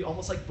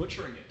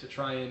butchering it to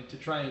try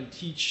and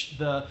teach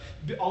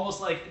almost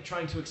like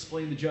trying to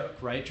explain the joke,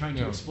 right? Trying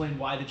to explain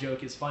why the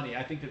joke is funny.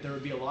 I think that there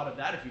would be a lot of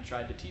that if you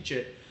tried to teach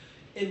it,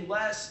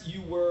 unless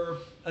you were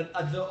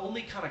the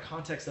only kind of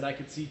context that I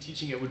could see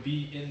teaching it would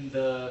be in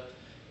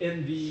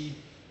the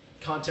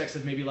context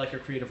of maybe like a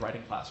creative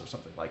writing class or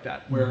something like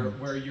that,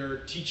 where you're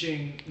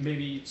teaching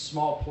maybe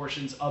small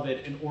portions of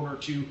it in order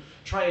to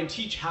try and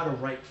teach how to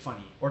write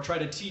funny, or try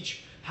to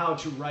teach how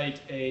to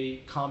write a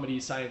comedy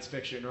science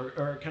fiction,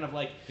 or kind of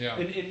like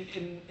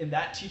in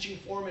that teaching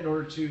form, in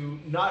order to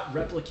not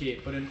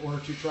replicate, but in order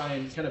to try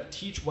and kind of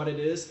teach what it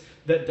is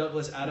that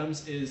Douglas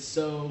Adams is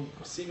so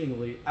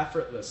seemingly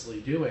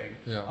effortlessly doing.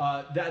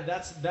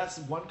 That's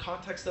one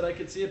context that I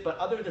could see it. But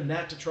other than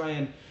that, to try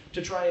and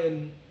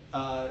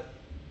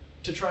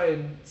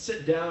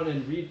sit down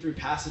and read through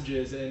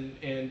passages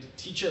and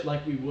teach it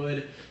like we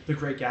would The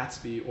Great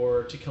Gatsby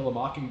or To Kill a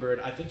Mockingbird,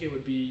 I think it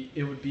would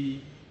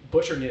be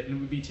butchering it, and it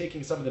would be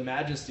taking some of the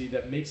majesty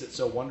that makes it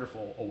so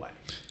wonderful away.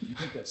 You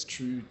think that's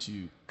true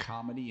to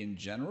comedy in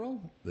general?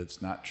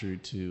 That's not true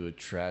to a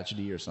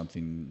tragedy or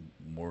something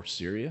more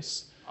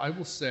serious? I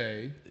will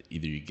say,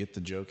 either you get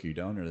the joke or you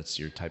don't, or that's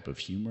your type of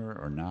humor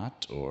or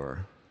not,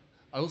 or...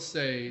 I will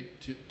say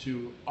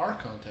to our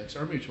context,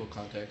 our mutual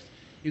context,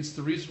 it's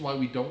the reason why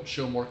we don't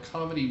show more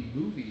comedy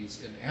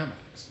movies in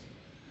Amex.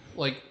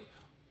 Like,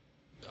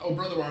 Oh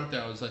Brother Art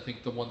Thou is, I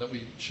think, the one that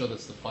we show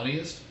that's the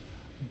funniest.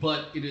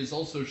 But it is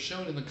also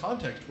shown in the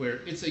context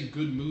where it's a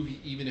good movie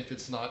even if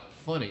it's not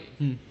funny,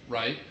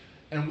 right?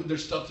 And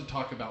there's stuff to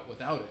talk about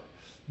without it.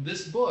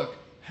 This book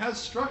has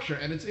structure,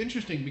 and it's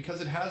interesting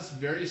because it has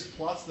various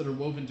plots that are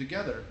woven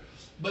together,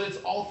 but it's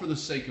all for the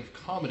sake of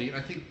comedy, and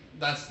I think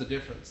that's the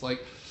difference.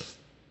 Like,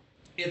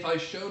 if I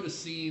showed a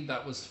scene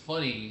that was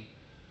funny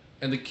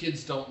and the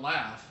kids don't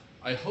laugh,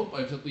 I hope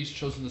I've at least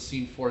chosen the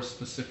scene for a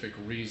specific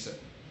reason.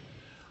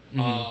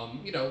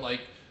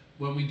 Like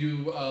when we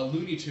do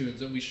Looney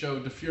Tunes and we show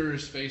De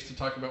Fuhrer's face to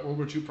talk about World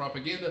War II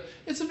propaganda,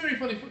 it's a very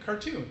funny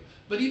cartoon.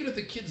 But even if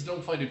the kids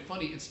don't find it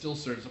funny, it still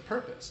serves a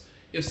purpose.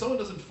 If someone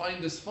doesn't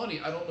find this funny,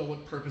 I don't know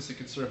what purpose it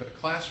could serve in a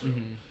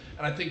classroom.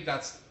 And I think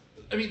that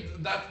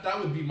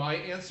would be my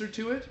answer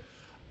to it.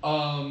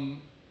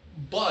 And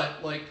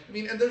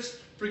there's,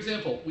 for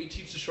example, we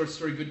teach the short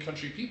story Good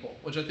Country People,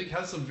 which I think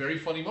has some very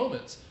funny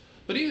moments.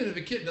 But even if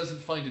a kid doesn't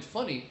find it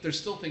funny, there's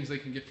still things they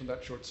can get from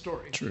that short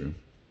story. True.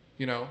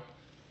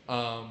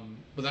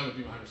 But that would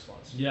be my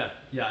response. Yeah,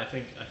 I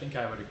think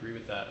I would agree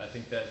with that. I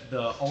think that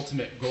the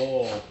ultimate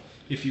goal,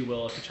 if you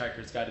will, of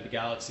Hitchhiker's Guide to the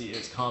Galaxy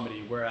is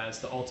comedy, whereas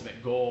the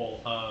ultimate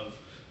goal of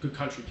Good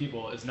Country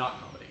People is not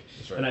comedy.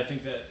 That's right. And I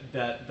think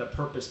that the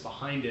purpose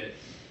behind it,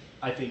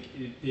 I think,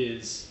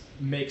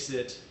 makes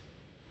it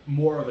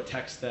more of a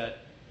text that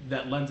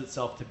lends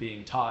itself to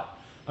being taught.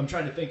 I'm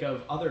trying to think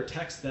of other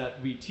texts that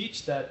we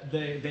teach that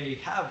they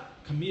have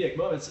comedic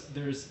moments.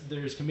 There's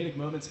comedic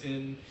moments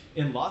in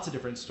lots of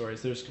different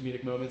stories. There's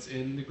comedic moments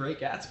in The Great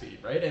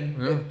Gatsby, right?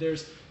 And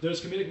there's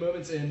comedic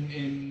moments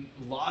in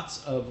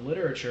lots of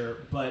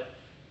literature. But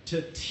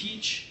to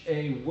teach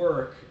a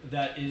work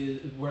that is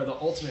where the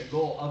ultimate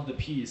goal of the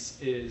piece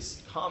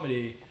is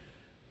comedy,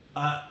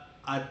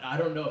 I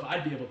don't know if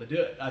I'd be able to do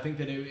it. I think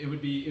that it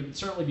would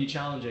certainly be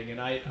challenging,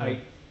 and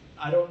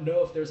I don't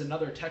know if there's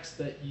another text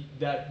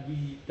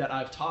that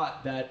I've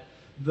taught that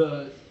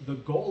the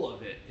goal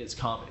of it is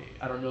comedy.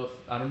 I don't know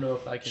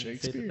if I can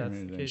say that that's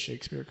the case.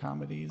 Shakespeare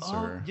comedies,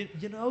 or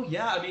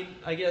yeah. I mean,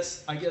 I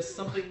guess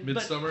something.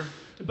 Midsummer.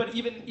 But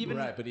even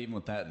right. But even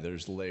with that,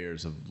 there's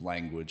layers of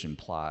language and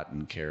plot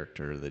and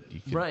character that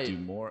you can do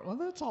more. Well,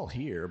 that's all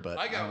here, but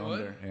I got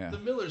one. Yeah. The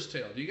Miller's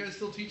Tale. Do you guys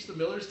still teach The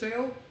Miller's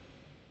Tale?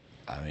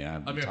 I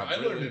learned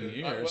it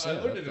in I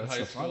learned it in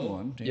high school. Fun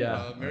one.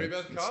 Mary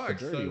Beth Cox.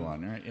 It's the dirty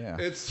one, right? Yeah.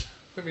 It's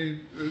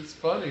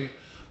funny.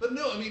 But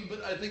no,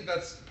 but I think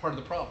that's part of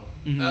the problem.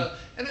 And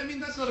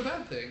that's not a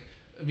bad thing.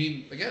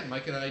 Again,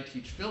 Mike and I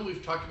teach film.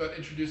 We've talked about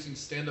introducing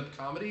stand-up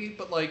comedy,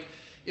 but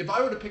if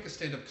I were to pick a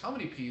stand-up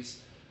comedy piece,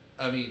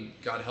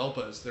 God help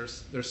us,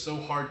 they're so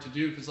hard to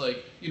do because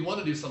you'd want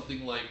to do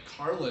something like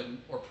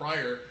Carlin or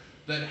Pryor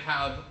that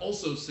have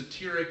also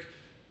satiric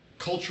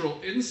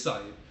cultural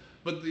insight.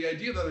 But the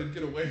idea that I'd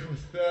get away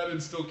with that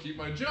and still keep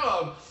my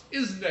job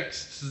is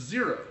next to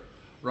zero,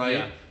 right?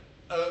 Yeah.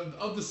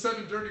 Of the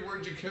 7 dirty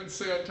words you can't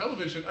say on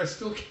television, I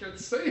still can't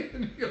say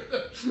any of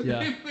them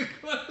in the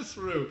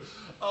classroom.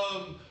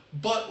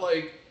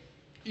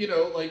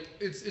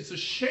 It's a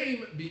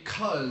shame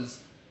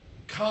because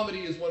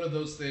comedy is one of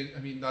those things.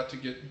 Not to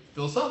get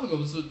philosophical,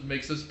 this is what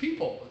makes us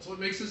people. It's what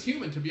makes us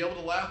human. To be able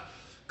to laugh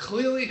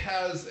clearly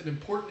has an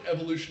important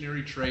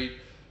evolutionary trait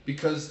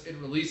because it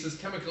releases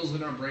chemicals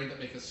in our brain that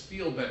make us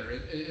feel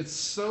better. It's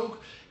so,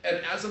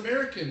 and as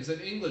Americans and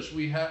the English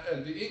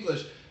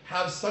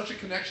have such a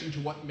connection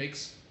to what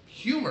makes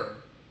humor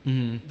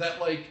that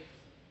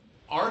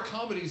our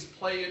comedies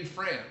play in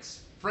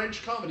France.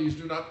 French comedies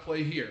do not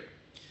play here.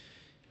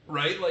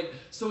 Right? Like,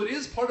 so it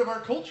is part of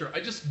our culture. I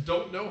just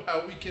don't know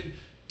how we can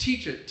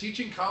teach it.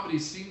 Teaching comedy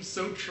seems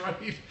so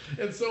trite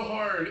and so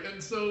hard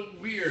and so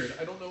weird.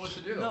 I don't know what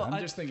to do.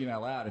 I'm just thinking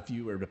out loud. If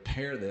you were to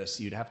pair this,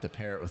 you'd have to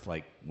pair it with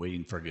like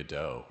Waiting for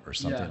Godot or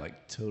something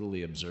like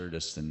totally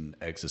absurdist and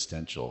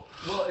existential.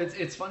 Well,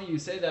 it's funny you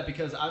say that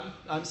because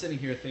I'm sitting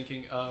here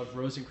thinking of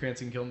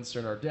Rosencrantz and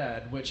Guildenstern Are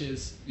Dead, which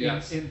is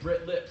in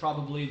Brit Lit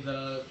probably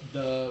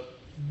the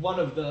one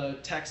of the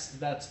texts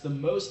that's the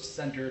most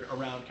centered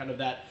around kind of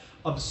that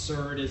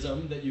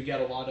absurdism that you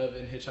get a lot of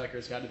in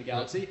Hitchhiker's Guide to the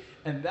Galaxy,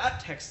 and that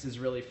text is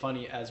really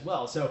funny as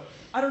well. So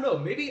I don't know,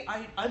 maybe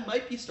I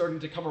might be starting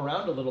to come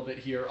around a little bit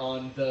here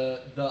on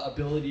the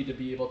ability to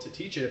be able to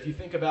teach it. If you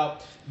think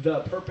about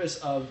the purpose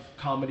of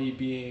comedy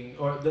being,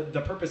 or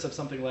the purpose of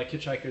something like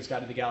Hitchhiker's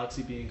Guide to the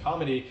Galaxy being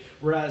comedy,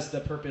 whereas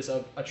the purpose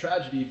of a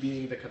tragedy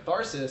being the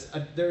catharsis,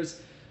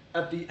 there's,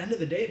 at the end of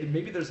the day,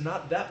 maybe there's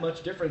not that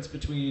much difference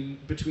between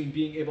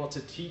being able to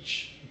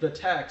teach the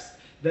text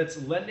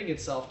that's lending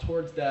itself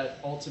towards that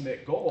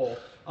ultimate goal.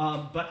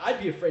 But I'd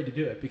be afraid to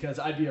do it because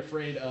I'd be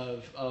afraid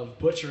of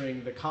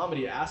butchering the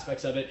comedy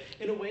aspects of it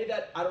in a way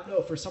that, I don't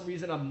know, for some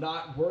reason I'm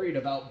not worried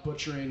about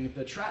butchering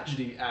the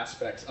tragedy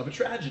aspects of a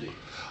tragedy.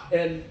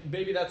 And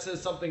maybe that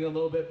says something a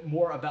little bit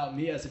more about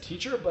me as a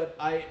teacher, but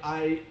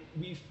I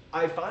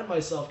find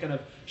myself kind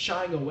of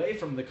shying away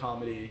from the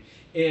comedy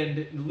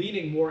and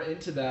leaning more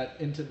into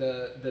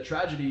the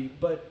tragedy.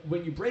 But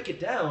when you break it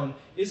down,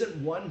 isn't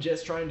one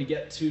just trying to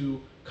get to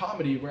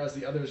comedy, whereas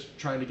the other's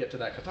trying to get to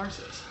that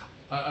catharsis?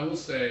 I will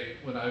say,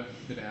 when I've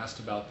been asked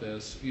about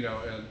this,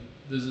 and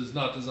this is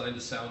not designed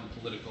to sound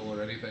political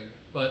or anything,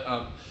 but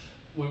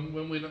when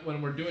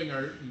we're doing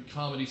our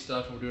comedy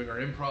stuff and we're doing our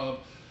improv,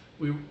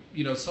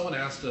 someone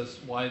asked us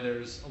why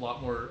there's a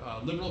lot more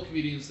liberal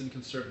comedians than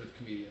conservative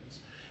comedians,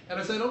 and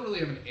I said I don't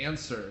really have an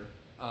answer,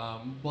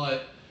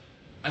 but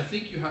I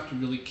think you have to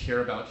really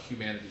care about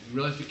humanity. You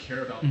really have to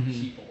care about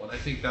people, and I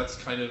think that's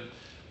kind of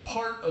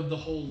part of the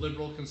whole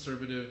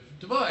liberal-conservative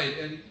divide.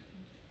 And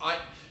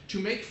to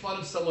make fun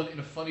of someone in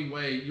a funny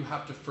way, you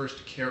have to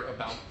first care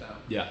about them.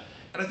 Yeah.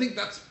 And I think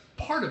that's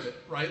part of it,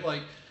 right?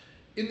 Like,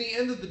 in the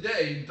end of the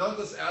day,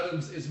 Douglas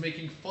Adams is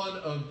making fun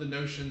of the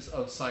notions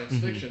of science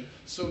fiction.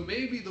 So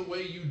maybe the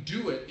way you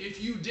do it,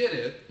 if you did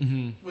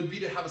it, would be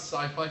to have a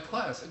sci-fi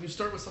class. And you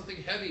start with something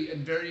heavy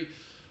and very,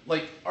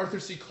 like Arthur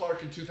C.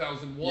 Clarke in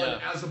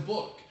 2001 as a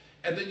book.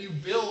 And then you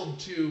build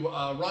to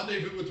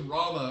Rendezvous with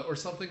Rama or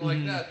something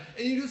like that.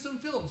 And you do some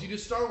films. You do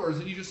Star Wars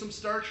and you do some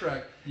Star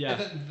Trek. Yeah. And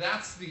then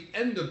that's the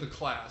end of the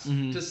class.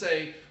 To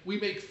say, we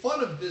make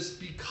fun of this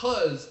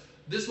because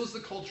this was the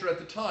culture at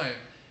the time.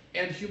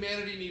 And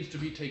humanity needs to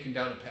be taken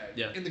down a peg.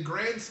 Yeah. In the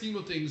grand scheme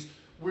of things,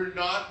 we're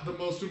not the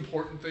most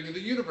important thing in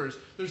the universe.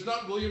 There's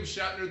not William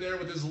Shatner there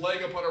with his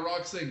leg up on a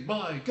rock saying,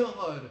 "My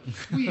God,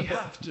 we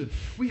have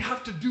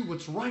to do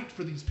what's right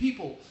for these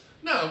people."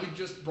 No, we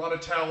just brought a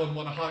towel and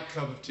won a hot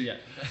cup of tea. Yeah.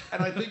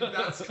 And I think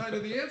that's kind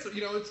of the answer.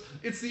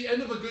 It's the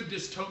end of a good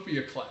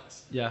dystopia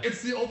class. Yeah.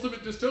 It's the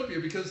ultimate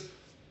dystopia because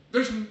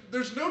there's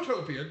no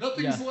topia.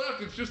 Nothing's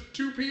left. It's just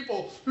two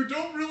people who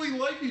don't really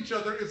like each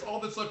other. It's all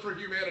that's left for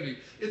humanity.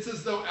 It's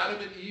as though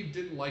Adam and Eve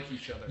didn't like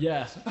each other.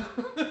 Yeah.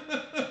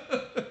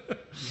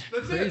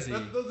 That's crazy.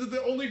 Those are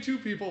the only two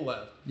people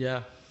left.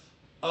 Yeah.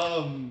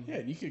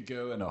 You could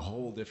go in a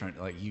whole different,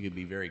 you could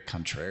be very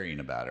contrarian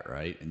about it,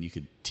 right? And you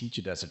could teach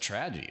it as a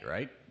tragedy,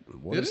 right?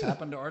 What has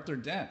happened to Arthur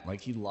Dent?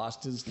 Like, he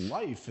lost his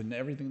life and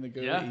everything that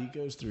he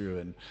goes through.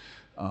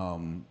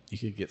 And you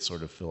could get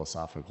sort of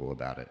philosophical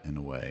about it in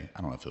a way.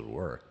 I don't know if it would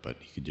work, but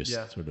you could just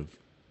sort of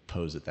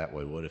pose it that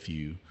way. What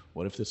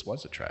if this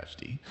was a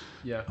tragedy?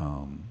 Yeah.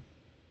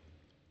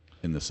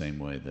 In the same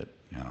way that,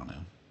 I don't know.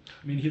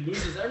 I mean, he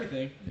loses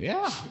everything.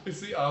 Yeah. It's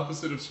the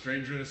opposite of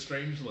Stranger in a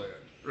Strange Land.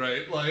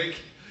 Right, like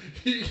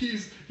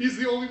he's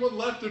the only one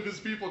left of his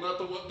people, not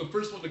the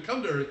first one to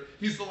come to Earth.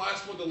 He's the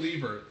last one to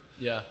leave Earth.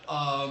 Yeah.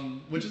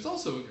 Which is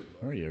also a good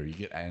one. Or you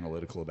get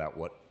analytical about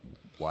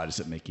why does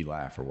it make you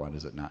laugh or why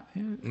does it not?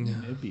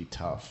 It'd be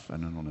tough,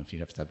 and I don't know if you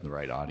have to have the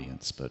right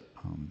audience, but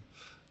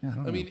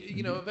I mean,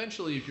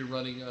 eventually, if you're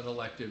running an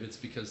elective, it's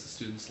because the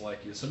students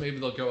like you, so maybe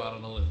they'll go out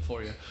on a limb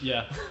for you.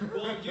 Yeah.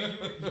 Well,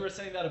 you were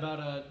saying that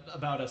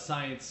about a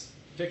science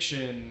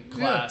fiction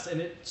class, and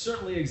it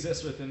certainly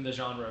exists within the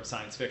genre of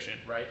science fiction,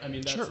 right? I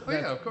mean, that's,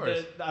 of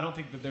course. I don't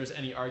think that there's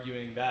any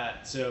arguing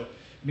that. So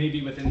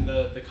maybe within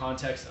the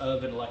context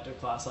of an elective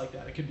class like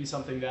that, it could be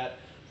something that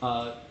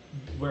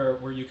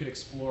where you could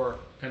explore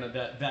kind of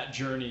that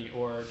journey,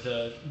 or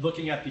the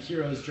looking at the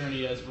hero's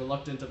journey, as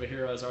reluctant of a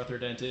hero as Arthur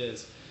Dent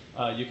is.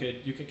 You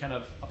could kind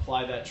of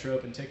apply that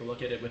trope and take a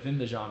look at it within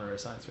the genre of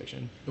science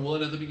fiction. Well,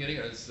 and at the beginning,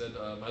 I said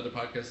my other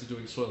podcast is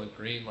doing Soylent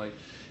Green. Like,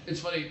 it's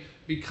funny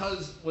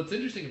because what's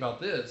interesting about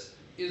this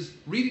is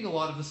reading a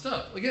lot of the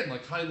stuff. Again,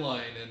 like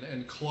Heinlein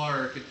and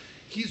Clarke,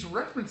 he's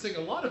referencing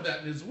a lot of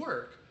that in his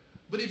work.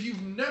 But if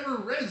you've never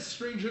read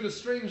Stranger in a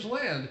Strange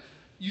Land,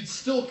 you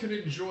still can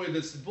enjoy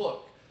this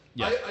book.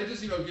 Yeah. I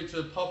just get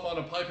to puff on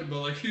a pipe and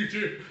go like, you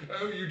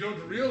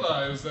don't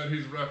realize that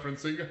he's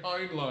referencing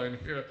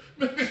Heinlein here.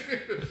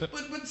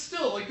 but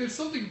still, like, there's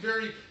something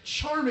very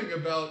charming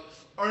about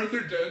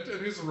Arthur Dent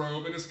and his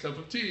robe and his cup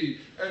of tea,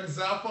 and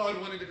Zaphod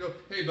wanting to go,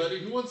 hey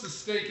buddy, who wants a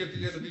steak at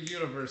the end of the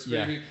universe,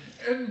 baby?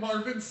 And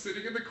Marvin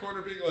sitting in the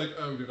corner being like,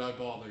 oh, did I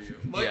bother you?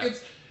 Like,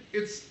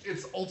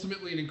 it's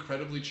ultimately an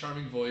incredibly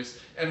charming voice,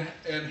 and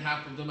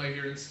half of them I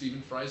hear in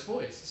Stephen Fry's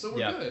voice, so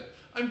we're good.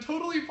 I'm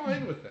totally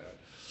fine with that.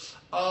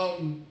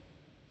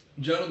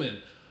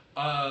 Gentlemen,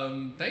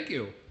 thank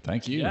you.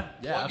 Thank you. Yeah,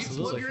 Plug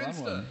absolutely. your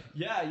Insta.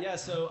 Yeah.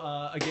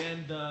 So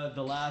again,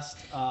 the last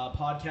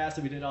podcast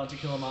that we did on To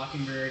Kill a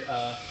Mockingbird,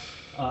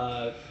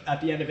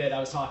 at the end of it, I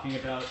was talking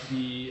about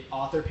the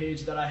author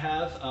page that I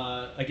have.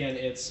 Again,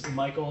 it's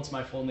Michael. It's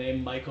my full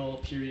name,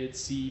 Michael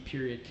C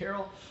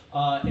Carroll.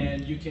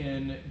 And you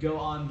can go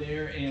on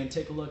there and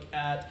take a look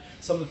at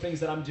some of the things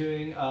that I'm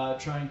doing,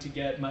 trying to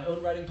get my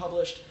own writing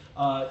published.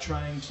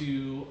 Trying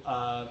to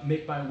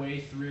make my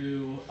way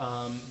through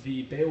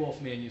the Beowulf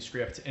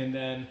manuscript. And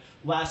then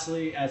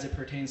lastly, as it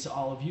pertains to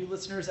all of you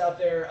listeners out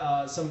there,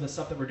 some of the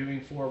stuff that we're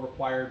doing for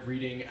required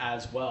reading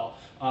as well.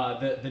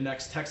 The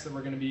next text that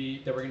we're going to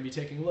be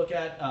taking a look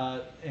at,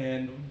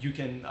 and you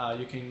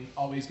can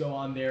always go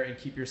on there and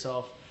keep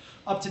yourself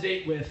up to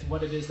date with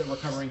what it is that we're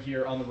covering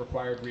here on the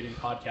Required Reading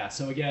Podcast.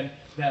 So again,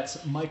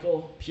 that's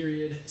Michael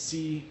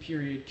C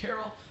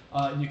Carroll.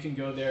 And you can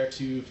go there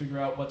to figure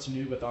out what's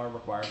new with our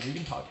Required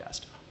Reading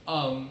Podcast.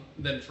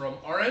 Then from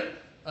our end,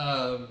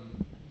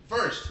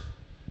 first,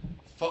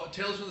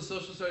 Tales from the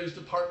Social Studies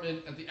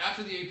Department.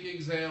 After the AP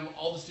exam,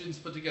 all the students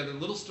put together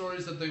little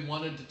stories that they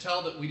wanted to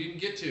tell that we didn't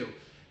get to.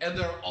 And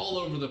they're all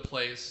over the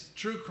place.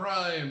 True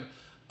crime,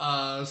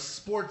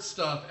 sports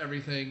stuff,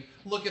 everything.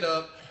 Look it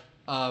up.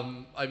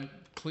 I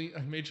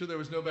made sure there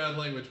was no bad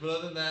language. But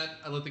other than that,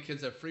 I let the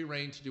kids have free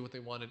reign to do what they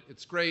wanted.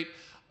 It's great.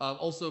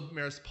 Also,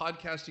 Marist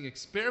Podcasting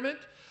Experiment,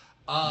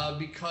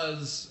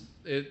 because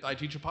I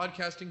teach a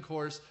podcasting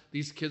course.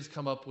 These kids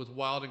come up with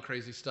wild and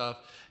crazy stuff,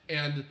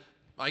 and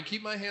I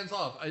keep my hands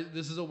off.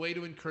 This is a way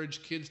to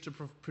encourage kids to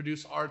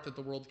produce art that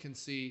the world can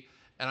see,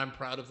 and I'm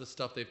proud of the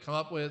stuff they've come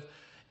up with.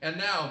 And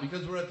now,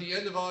 because we're at the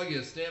end of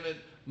August, damn it,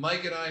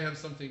 Mike and I have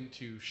something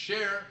to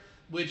share,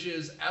 which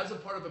is, as a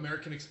part of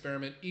American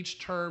Experiment, each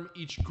term,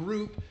 each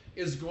group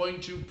is going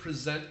to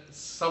present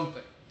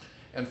something.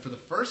 And for the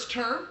first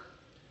term,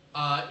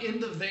 in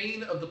the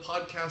vein of the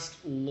podcast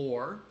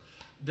lore,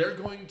 they're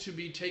going to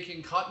be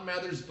taking Cotton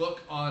Mather's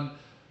book on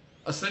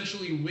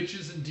essentially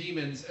witches and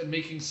demons and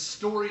making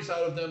stories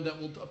out of them that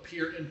will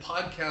appear in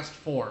podcast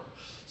form.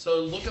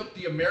 So look up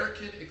the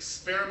American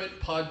Experiment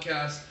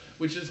podcast,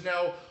 which is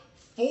now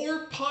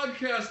 4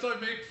 podcasts I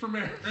make for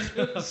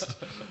Marist.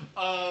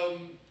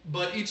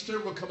 But each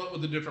term will come up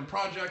with a different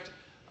project.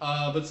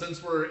 But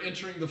since we're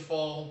entering the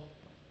fall,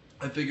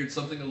 I figured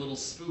something a little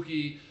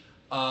spooky.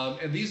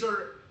 And these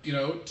are,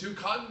 to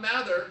Cotton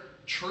Mather,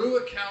 true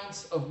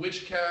accounts of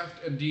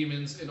witchcraft and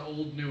demons in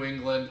old New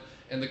England,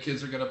 and the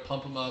kids are going to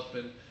pump them up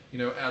and,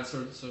 add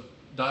sorts of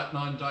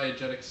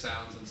non-diegetic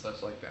sounds and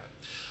such like that.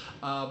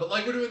 But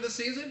like we're doing this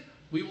season,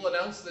 we will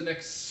announce the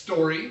next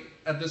story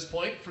at this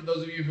point. For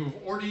those of you who have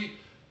already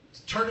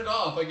turned it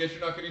off, I guess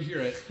you're not going to hear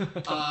it.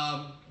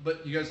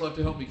 But you guys will have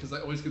to help me because I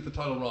always get the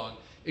title wrong.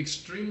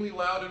 Extremely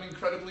Loud and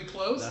Incredibly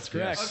Close? That's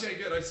correct. Okay,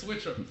 good. I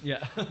switch them.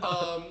 Yeah.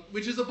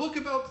 Which is a book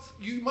about,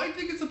 you might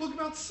think it's a book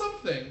about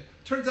something.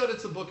 Turns out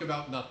it's a book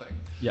about nothing.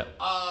 Yep.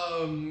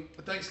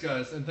 Thanks,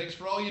 guys. And thanks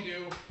for all you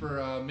do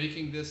for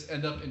making this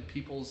end up in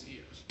people's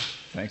ears.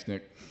 Thanks,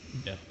 Nick.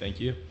 Yeah, thank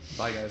you.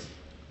 Bye, guys.